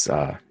guess, is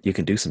you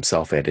can do some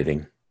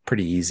self-editing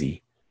pretty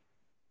easy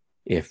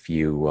if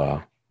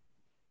you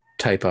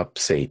type up,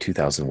 say,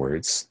 2,000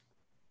 words.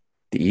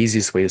 The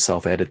easiest way to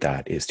self-edit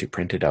that is to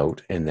print it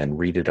out and then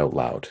read it out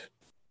loud,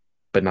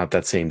 but not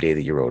that same day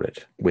that you wrote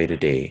it. Wait a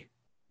day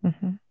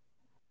Hmm.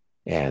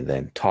 and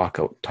then talk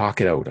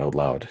it out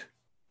loud,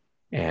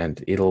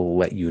 and it'll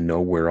let you know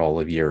where all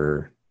of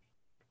your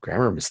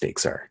grammar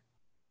mistakes are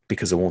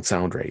because it won't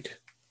sound right.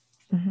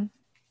 Hmm.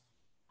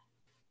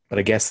 But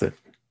I guess the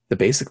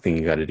basic thing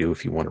you got to do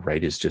if you want to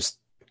write is just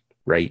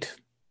write.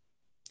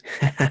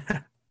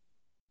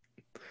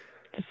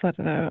 Just let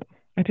it out.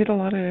 I did a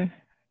lot of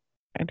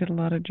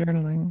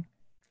journaling,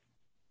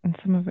 and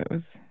some of it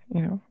was,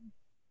 you know,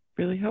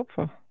 really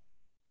helpful.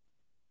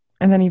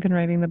 And then even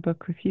writing the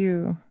book with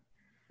you.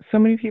 So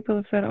many people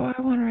have said, "Oh,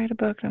 I want to write a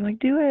book." And I'm like,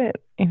 "Do it."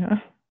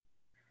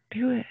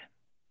 Do it.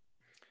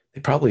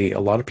 A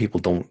lot of people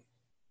don't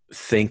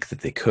think that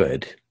they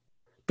could,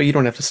 but you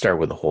don't have to start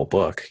with a whole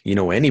book.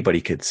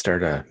 Anybody could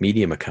start a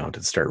Medium account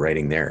and start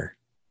writing there.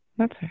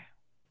 That's it.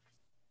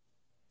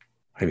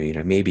 I mean,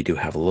 I maybe do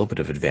have a little bit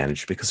of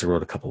advantage because I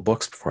wrote a couple of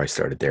books before I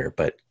started there,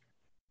 but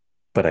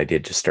I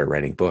did just start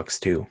writing books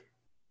too,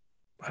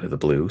 out of the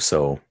blue.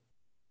 So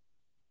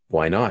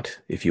why not?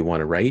 If you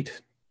want to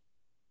write,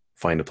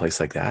 find a place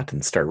like that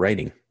and start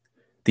writing.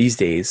 These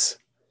days,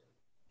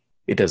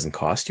 it doesn't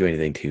cost you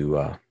anything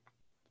to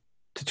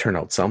turn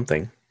out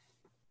something.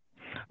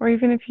 Or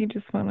even if you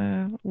just want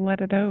to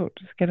let it out,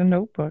 just get a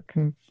notebook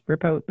and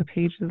rip out the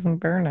pages and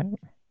burn it.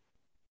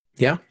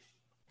 Yeah,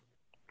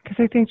 Because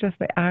I think just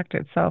the act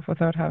itself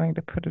without having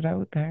to put it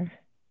out there.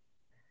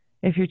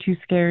 If you're too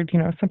scared,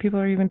 some people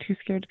are even too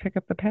scared to pick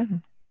up the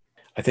pen.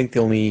 I think the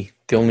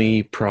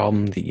only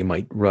problem that you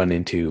might run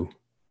into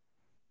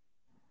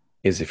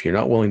is if you're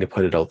not willing to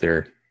put it out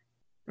there,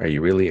 are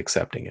you really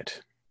accepting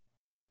it?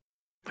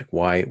 Like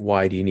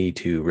why do you need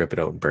to rip it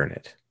out and burn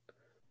it?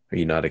 Are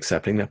you not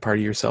accepting that part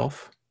of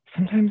yourself?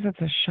 Sometimes it's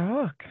a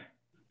shock.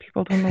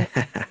 People don't know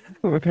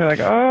what to do. They're like,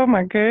 oh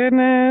my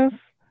goodness.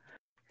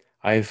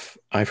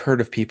 I've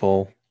heard of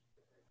people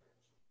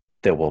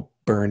that will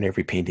burn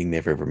every painting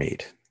they've ever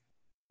made.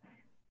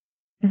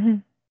 Hmm.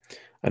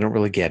 I don't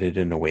really get it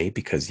in a way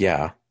because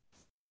yeah,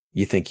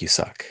 you think you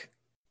suck.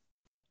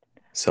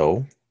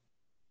 So,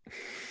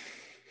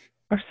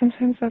 Or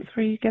sometimes that's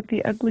where you get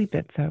the ugly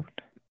bits out.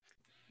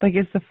 Like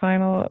is the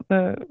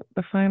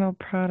final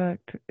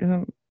product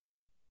isn't,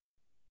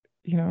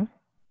 you know,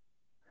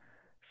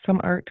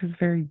 some art is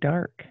very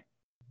dark.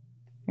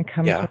 It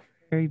comes yeah, from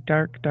very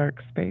dark,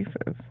 dark spaces.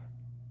 As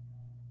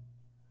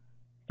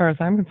far as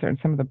I'm concerned,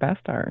 some of the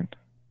best art.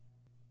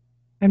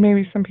 And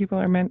maybe some people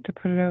are meant to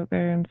put it out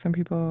there and some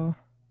people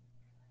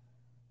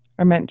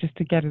are meant just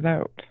to get it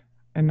out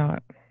and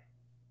not.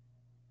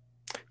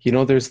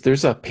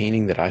 there's a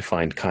painting that I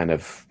find kind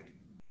of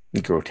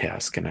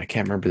grotesque, and I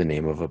can't remember the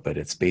name of it, but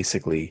it's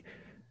basically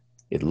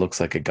it looks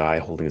like a guy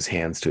holding his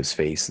hands to his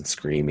face and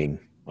screaming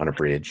on a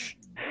bridge.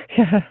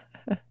 Yeah.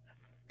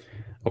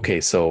 Okay,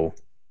 so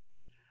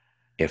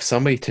if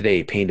somebody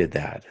today painted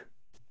that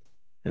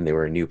and they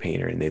were a new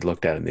painter and they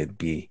looked at it and they'd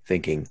be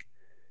thinking,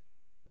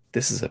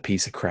 this is a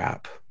piece of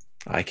crap.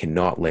 I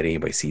cannot let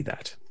anybody see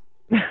that.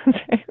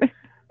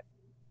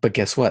 But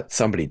guess what?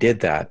 Somebody did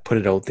that, put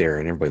it out there,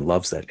 and everybody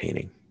loves that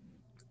painting.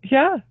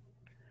 Yeah.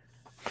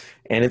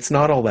 And it's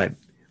not all that,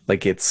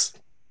 like, it's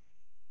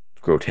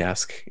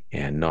grotesque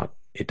and not,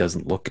 it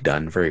doesn't look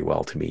done very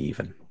well to me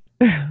even.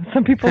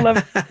 Some people love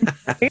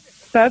it.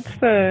 That's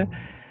the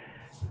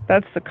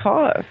that's the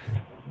cost.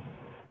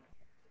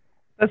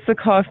 That's the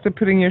cost of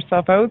putting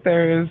yourself out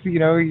there is,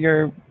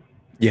 you're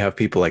You have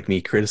people like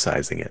me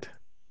criticizing it,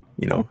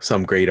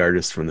 some great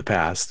artists from the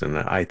past, and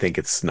I think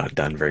it's not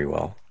done very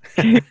well.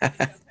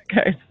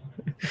 guys.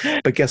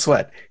 But guess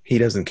what? He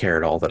doesn't care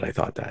at all that I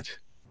thought that.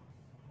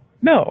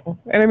 No.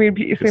 And I mean,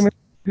 same Just, as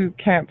who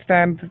can't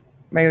stand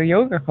my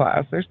yoga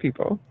class. There's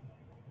people.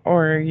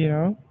 Or,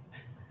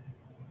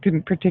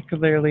 didn't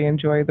particularly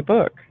enjoy the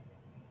book.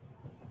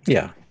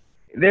 yeah.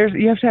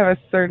 You have to have a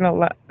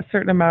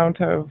certain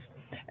amount of,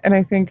 and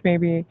I think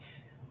maybe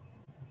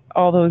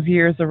all those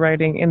years of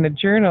writing in the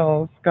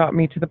journals got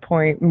me to the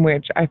point in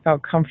which I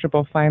felt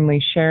comfortable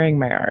finally sharing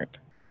my art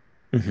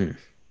Hmm.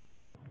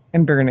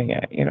 and burning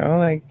it.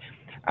 Like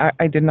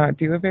I did not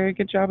do a very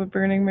good job of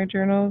burning my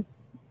journals,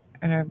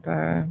 and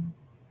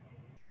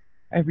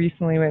I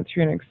recently went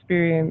through an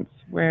experience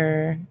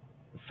where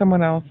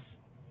someone else,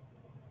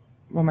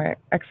 well, my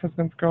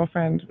ex-husband's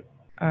girlfriend,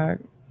 uh,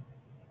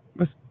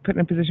 was put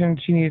in a position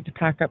she needed to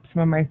pack up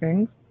some of my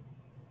things,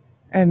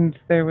 and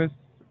there was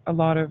a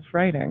lot of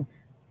writing.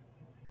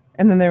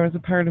 And then there was a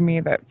part of me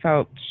that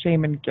felt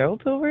shame and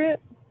guilt over it,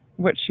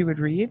 what she would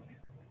read.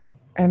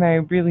 And I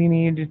really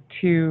needed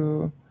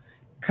to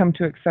come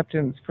to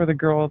acceptance for the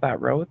girl that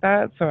wrote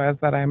that, so as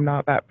that I'm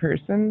not that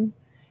person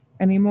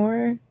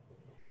anymore,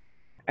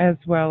 as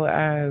well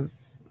as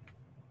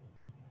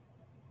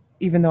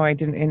even though I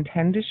didn't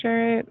intend to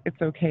share it,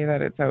 it's okay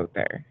that it's out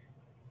there.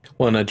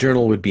 Well, and a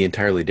journal would be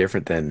entirely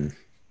different than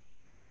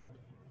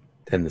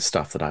the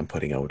stuff that I'm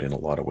putting out in a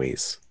lot of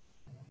ways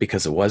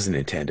because it wasn't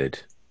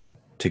intended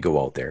to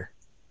go out there.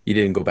 You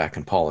didn't go back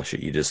and polish it.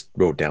 You just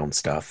wrote down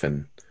stuff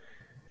and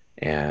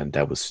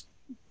that was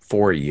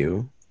for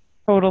you.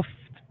 Total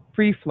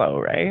free flow,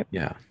 right?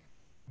 Yeah.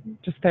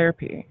 Just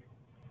therapy.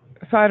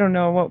 So I don't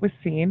know what was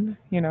seen.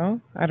 I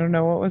don't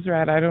know what was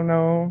read. I don't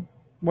know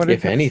what is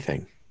If it.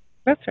 anything,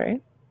 That's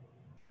right.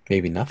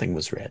 maybe nothing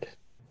was read.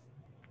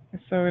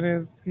 So it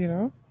is.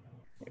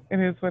 It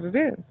is what it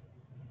is.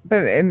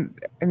 But and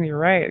you're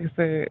right,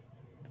 because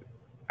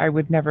I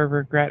would never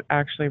regret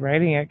actually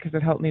writing it because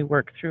it helped me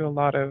work through a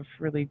lot of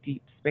really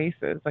deep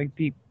spaces, like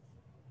deep,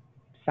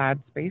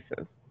 sad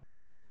spaces,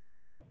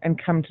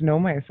 and come to know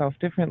myself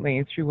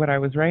differently through what I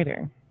was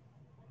writing.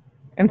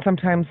 And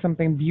sometimes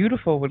something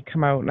beautiful would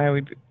come out, and I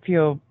would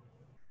feel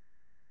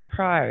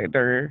pride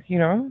or,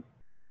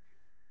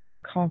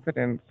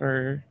 confidence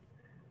or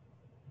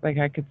like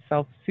I could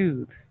self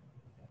soothe.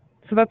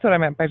 So that's what I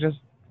meant by just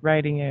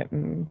writing it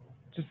and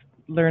just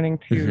learning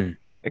to, Hmm.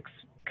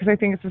 because I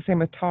think it's the same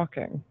with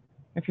talking.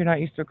 If you're not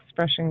used to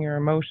expressing your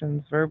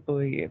emotions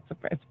verbally,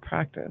 it's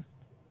practice.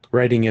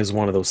 Writing is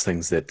one of those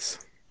things that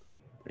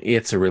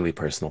it's a really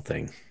personal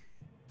thing.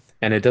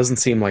 And it doesn't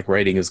seem like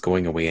writing is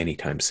going away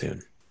anytime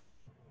soon.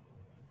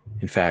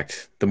 In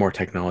fact, the more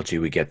technology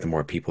we get, the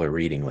more people are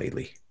reading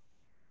lately.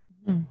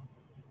 Mm.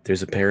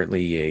 There's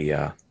apparently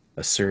a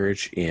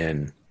surge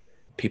in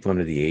people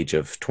under the age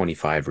of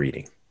 25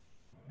 reading,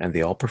 and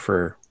they all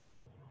prefer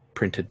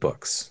printed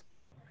books.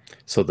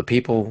 So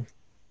the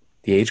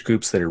age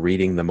groups that are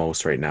reading the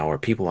most right now are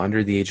people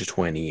under the age of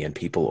 20 and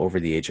people over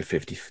the age of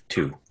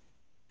 52.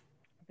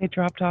 They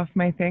dropped off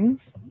my things,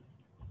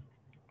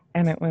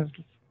 and it was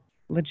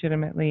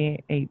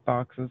legitimately 8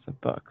 boxes of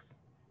books,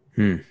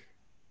 Hmm.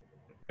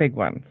 big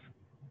ones.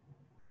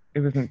 It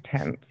was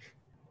intense.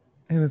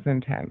 It was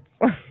intense.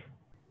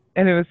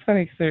 And it was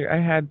funny because I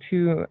had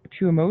two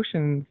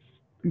emotions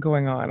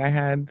going on. I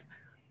had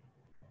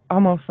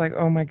almost like,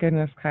 oh my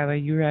goodness, Kyla,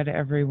 you read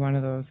every one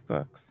of those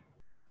books.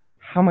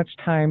 How much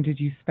time did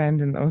you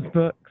spend in those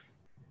books?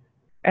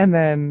 And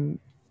then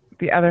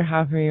the other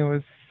half of me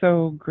was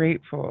so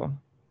grateful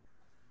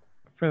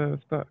for those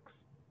books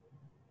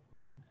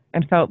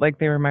and felt like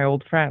they were my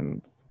old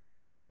friends.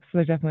 So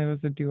there definitely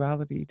was a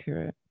duality to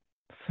it.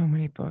 So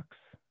many books,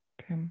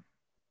 Tim.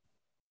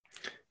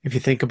 If you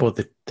think about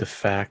the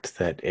fact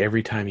that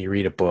every time you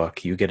read a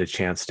book, you get a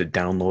chance to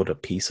download a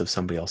piece of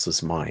somebody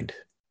else's mind.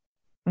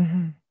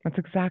 That's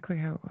exactly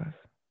how it was.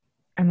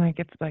 And like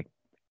it's like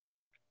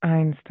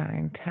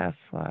Einstein,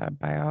 Tesla,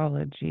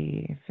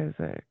 biology,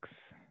 physics,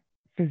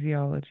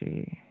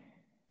 physiology,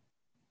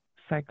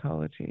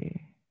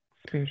 psychology,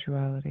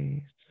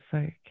 spirituality. It's just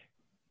like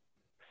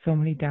so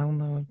many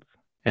downloads.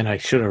 And I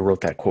should have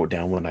wrote that quote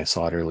down when I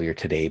saw it earlier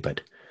today,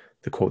 but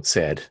the quote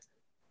said,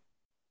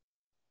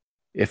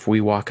 if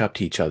we walk up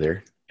to each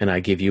other and I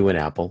give you an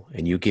apple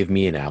and you give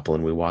me an apple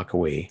and we walk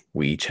away,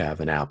 we each have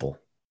an apple.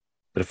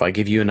 But if I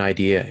give you an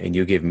idea and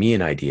you give me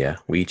an idea,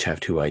 we each have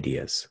two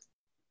ideas.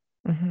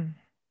 hmm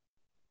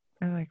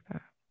I like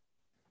that.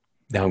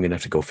 Now I'm going to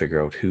have to go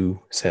figure out who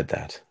said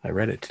that. I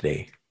read it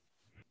today.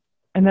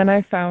 And then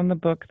I found the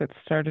book that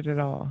started it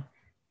all.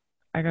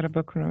 I got a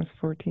book when I was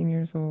 14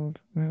 years old,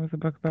 and it was a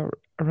book about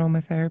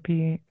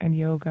aromatherapy and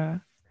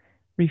yoga,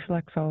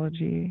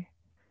 reflexology,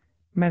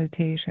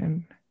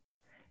 meditation.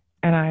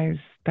 And I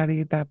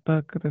studied that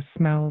book, the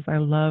smells. I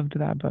loved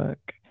that book.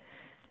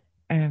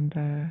 and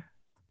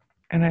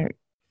and I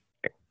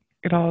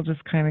it all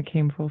just kind of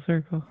came full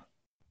circle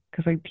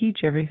because I teach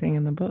everything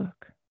in the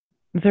book.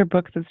 Is there a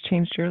book that's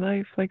changed your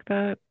life like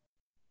that?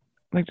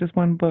 Like just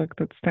one book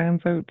that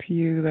stands out to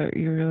you that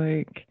you're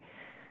like,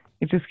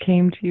 it just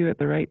came to you at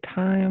the right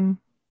time,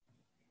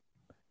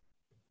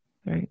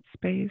 the right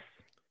space?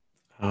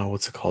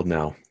 What's it called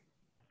now?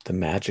 The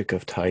Magic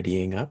of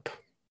Tidying Up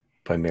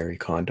by Mary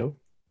Kondo.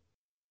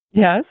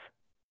 Yes,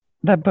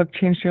 that book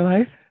changed your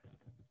life.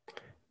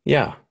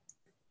 Yeah.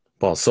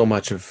 Well, so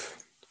much of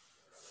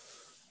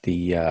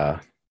the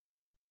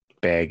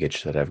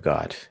baggage that I've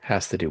got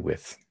has to do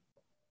with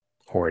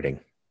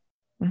hoarding.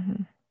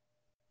 Mm-hmm.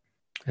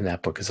 And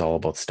that book is all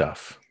about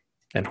stuff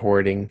and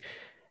hoarding.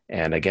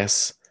 And I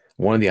guess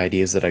one of the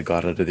ideas that I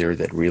got out of there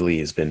that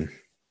really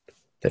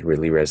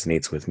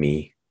resonates with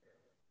me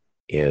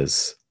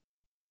is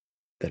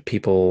that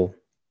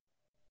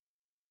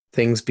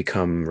things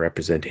become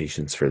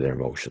representations for their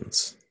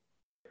emotions.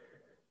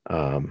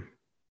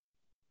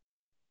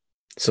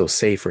 So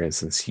say, for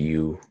instance,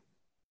 you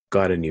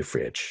got a new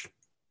fridge,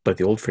 but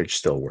the old fridge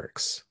still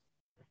works.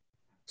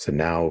 So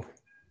now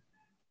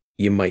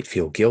you might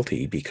feel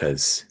guilty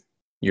because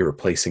you're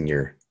replacing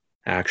your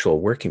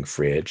actual working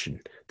fridge, and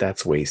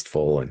that's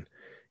wasteful, and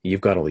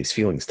you've got all these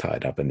feelings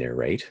tied up in there,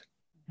 right?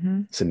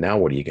 Mm-hmm. So now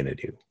what are you going to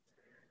do?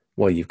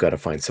 Well, you've got to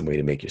find some way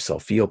to make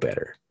yourself feel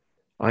better.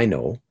 I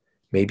know.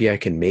 Maybe I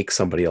can make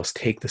somebody else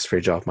take this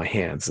fridge off my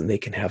hands and they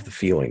can have the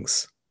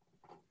feelings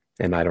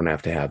and I don't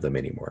have to have them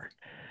anymore.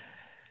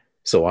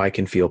 So I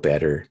can feel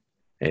better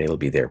and it'll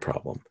be their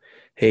problem.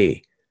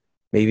 Hey,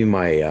 maybe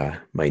my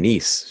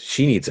niece,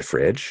 she needs a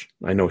fridge.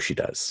 I know she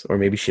does. Or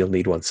maybe she'll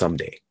need one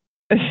someday.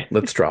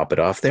 Let's drop it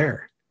off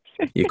there.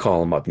 You call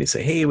them up and you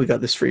say, hey, we got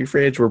this free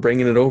fridge. We're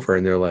bringing it over.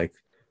 And they're like,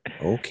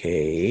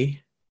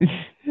 okay.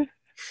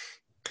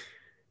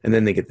 And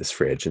then they get this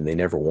fridge and they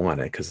never want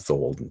it because it's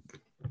old and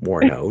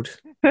worn out.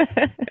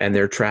 And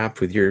they're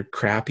trapped with your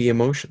crappy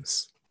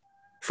emotions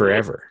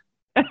forever.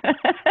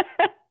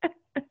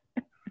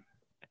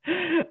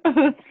 Oh,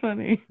 that's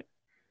funny.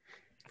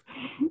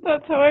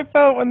 That's how I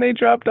felt when they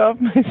dropped off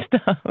my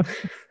stuff.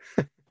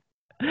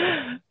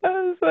 It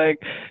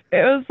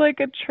was like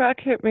a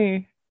truck hit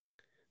me.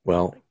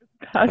 Well,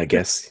 That's I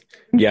guess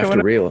you have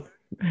to realize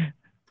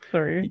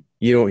Sorry.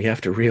 you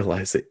have to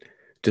realize that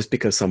just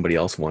because somebody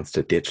else wants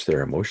to ditch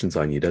their emotions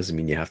on you doesn't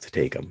mean you have to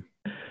take them.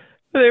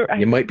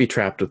 You might be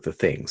trapped with the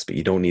things, but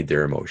you don't need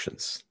their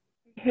emotions.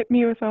 Hit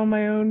me with all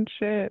my own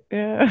shit.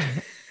 Yeah.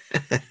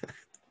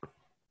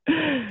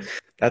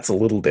 That's a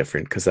little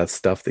different because that's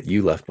stuff that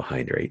you left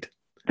behind, right?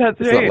 That's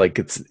It's right. not like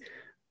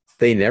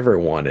they never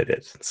wanted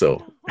it.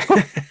 So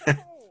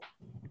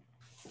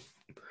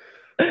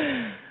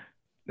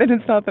And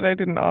it's not that I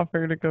didn't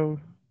offer to go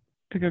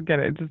get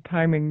it. Just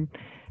timing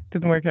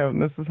didn't work out,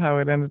 and this is how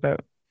it ended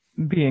up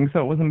being.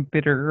 So it wasn't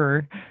bitter,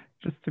 or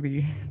just to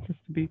be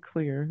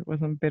clear, it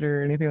wasn't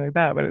bitter or anything like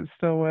that. But it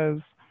still was.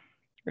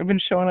 I've been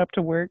showing up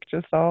to work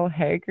just all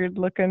haggard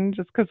looking,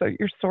 just because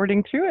you're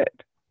sorting through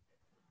it.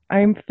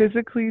 I'm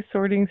physically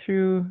sorting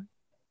through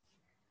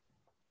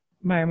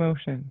my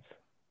emotions.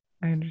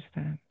 I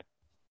understand.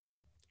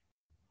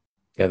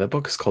 yeah, the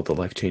book is called The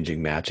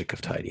Life-Changing Magic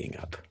of Tidying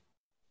Up.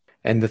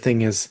 And the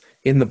thing is,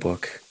 in the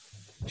book,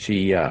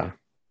 she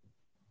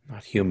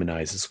not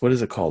humanizes. What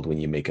is it called when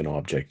you make an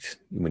object,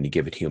 when you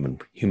give it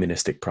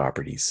humanistic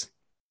properties?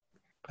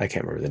 I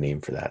can't remember the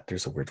name for that.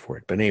 There's a word for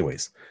it. But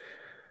anyways,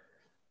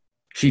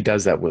 she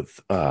does that with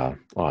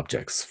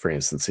objects. For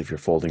instance, if you're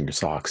folding your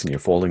socks and you're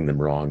folding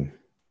them wrong,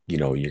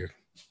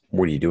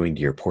 what are you doing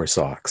to your poor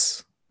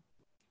socks?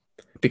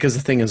 Because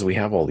the thing is, we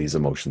have all these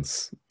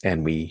emotions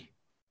and we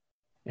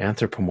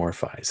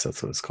anthropomorphize.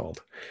 That's what it's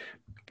called.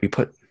 We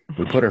put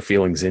our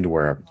feelings into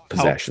our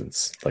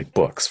possessions, like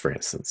books, for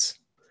instance.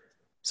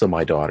 So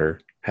my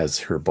daughter has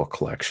her book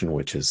collection,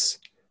 which is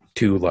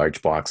 2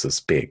 large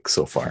boxes big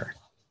so far.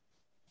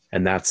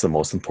 And that's the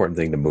most important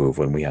thing to move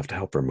when we have to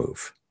help her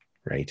move,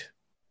 right?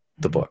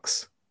 The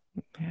books.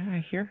 Yeah,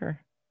 I hear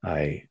her.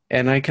 I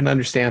can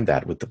understand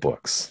that with the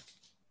books.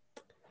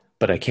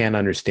 But I can't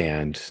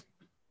understand,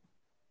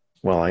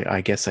 well,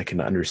 I guess I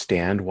can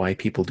understand why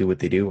people do what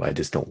they do. I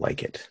just don't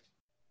like it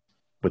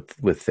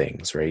with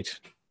things, right?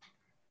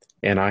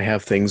 And I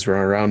have things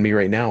around me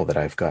right now that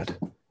I've got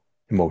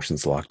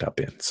emotions locked up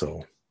in.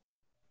 So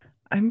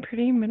I'm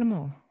pretty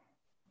minimal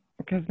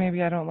because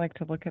maybe I don't like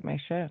to look at my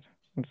shit.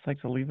 I just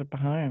like to leave it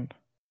behind.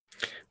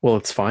 well,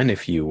 it's fine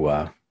if you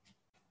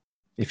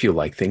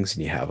like things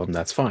and you have them,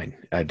 that's fine.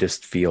 I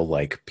just feel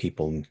like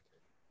people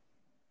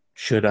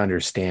should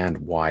understand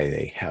why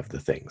they have the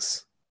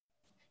things.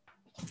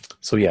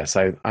 So yes,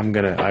 I've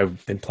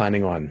been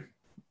planning on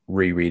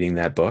rereading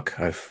that book.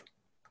 I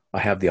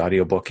have the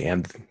audiobook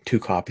and 2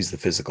 copies of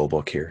the physical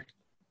book here.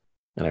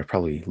 And I've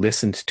probably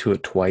listened to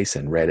it twice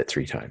and read it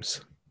 3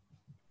 times.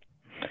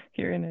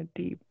 You're in it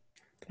deep.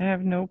 I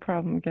have no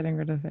problem getting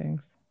rid of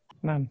things.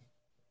 None.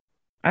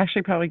 I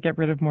actually probably get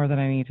rid of more than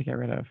I need to get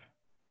rid of.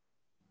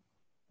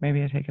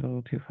 Maybe I take it a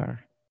little too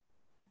far.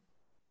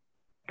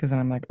 Because then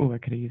I'm like, oh, I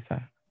could have used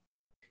that.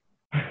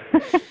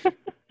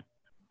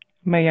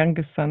 My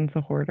youngest son's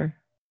a hoarder.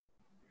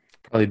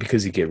 Probably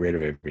because you get rid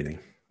of everything.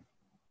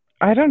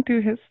 I don't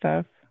do his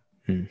stuff.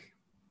 Hmm.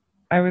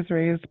 I was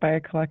raised by a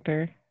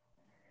collector.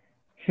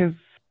 His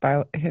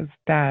his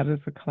dad is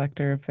a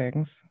collector of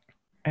things,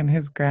 and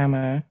his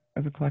grandma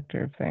is a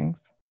collector of things,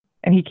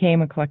 and he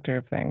came a collector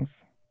of things.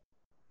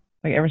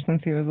 Like ever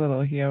since he was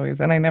little, he always,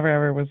 and I never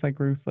ever was like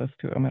ruthless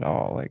to him at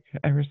all. Like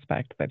I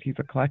respect that he's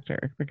a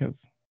collector because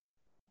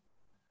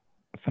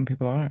some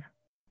people are.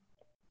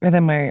 And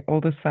then my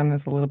oldest son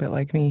is a little bit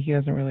like me. He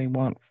doesn't really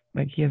want,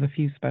 like, he has a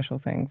few special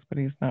things, but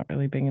he's not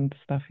really big into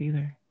stuff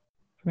either.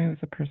 So maybe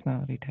it's a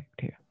personality type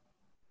too.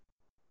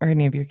 Are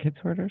any of your kids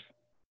hoarders?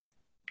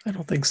 I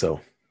don't think so.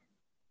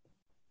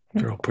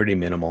 They're all pretty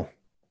minimal.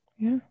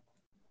 Yeah.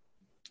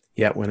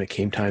 Yet when it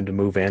came time to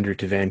move Andrew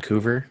to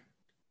Vancouver,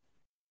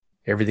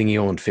 everything he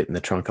owned fit in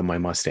the trunk of my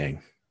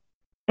Mustang.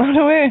 Oh,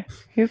 no way.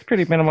 He was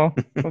pretty minimal.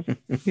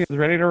 He was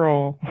ready to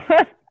roll.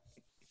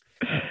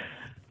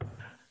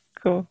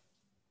 Cool.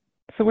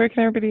 So where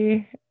can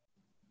everybody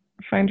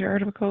find your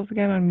articles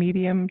again? On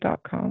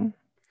medium.com?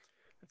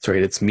 That's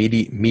right. It's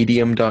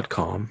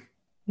medium.com.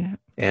 Yeah.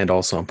 And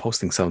also I'm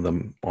posting some of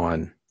them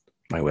on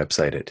my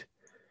website at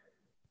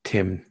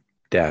tim-ebel.com.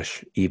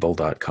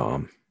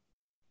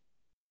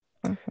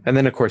 Awesome. And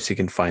then, of course, you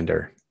can find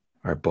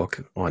our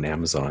book on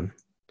Amazon,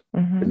 The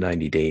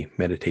 90-Day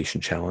Meditation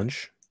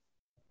Challenge.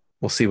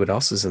 We'll see what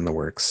else is in the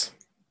works.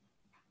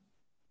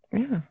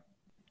 Yeah.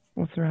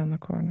 What's around the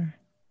corner?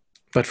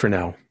 But for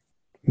now,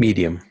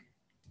 Medium.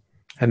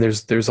 And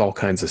there's all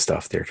kinds of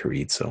stuff there to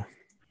read. So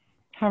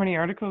how many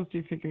articles do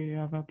you figure you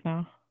have up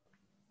now?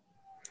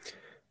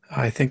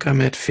 I think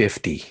I'm at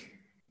 50.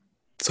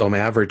 So I'm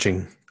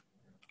averaging,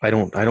 I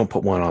don't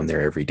put one on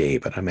there every day,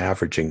 but I'm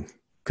averaging,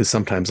 because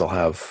sometimes I'll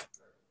have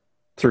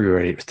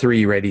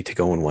three ready to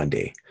go in one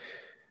day.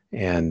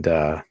 And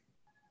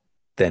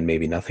then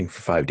maybe nothing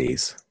for 5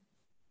 days.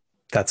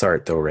 That's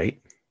art though,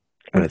 right?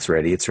 When it's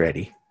ready, it's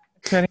ready.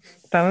 It's ready.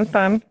 Done is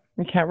done.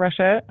 You can't rush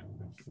it.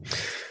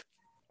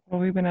 Well,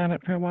 we've been at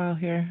it for a while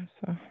here,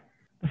 so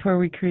before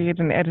we create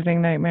an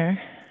editing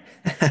nightmare.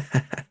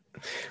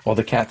 Well,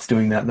 the cat's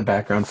doing that in the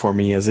background for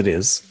me as it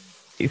is.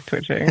 He's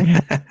twitching.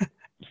 At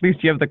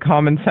least you have the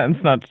common sense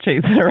not to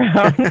chase it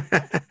around.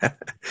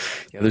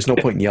 Yeah, there's no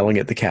point in yelling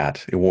at the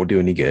cat. It won't do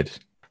any good.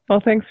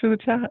 Well, thanks for the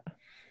chat.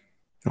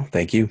 Oh,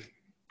 thank you.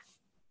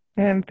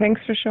 And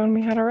thanks for showing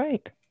me how to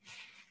write.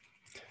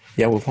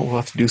 Yeah, we'll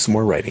have to do some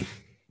more writing.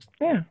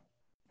 Yeah.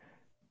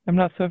 I'm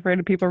not so afraid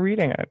of people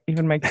reading it.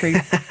 Even my crazy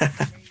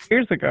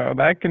years ago,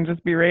 that can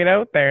just be right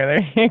out there.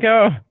 There you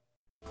go.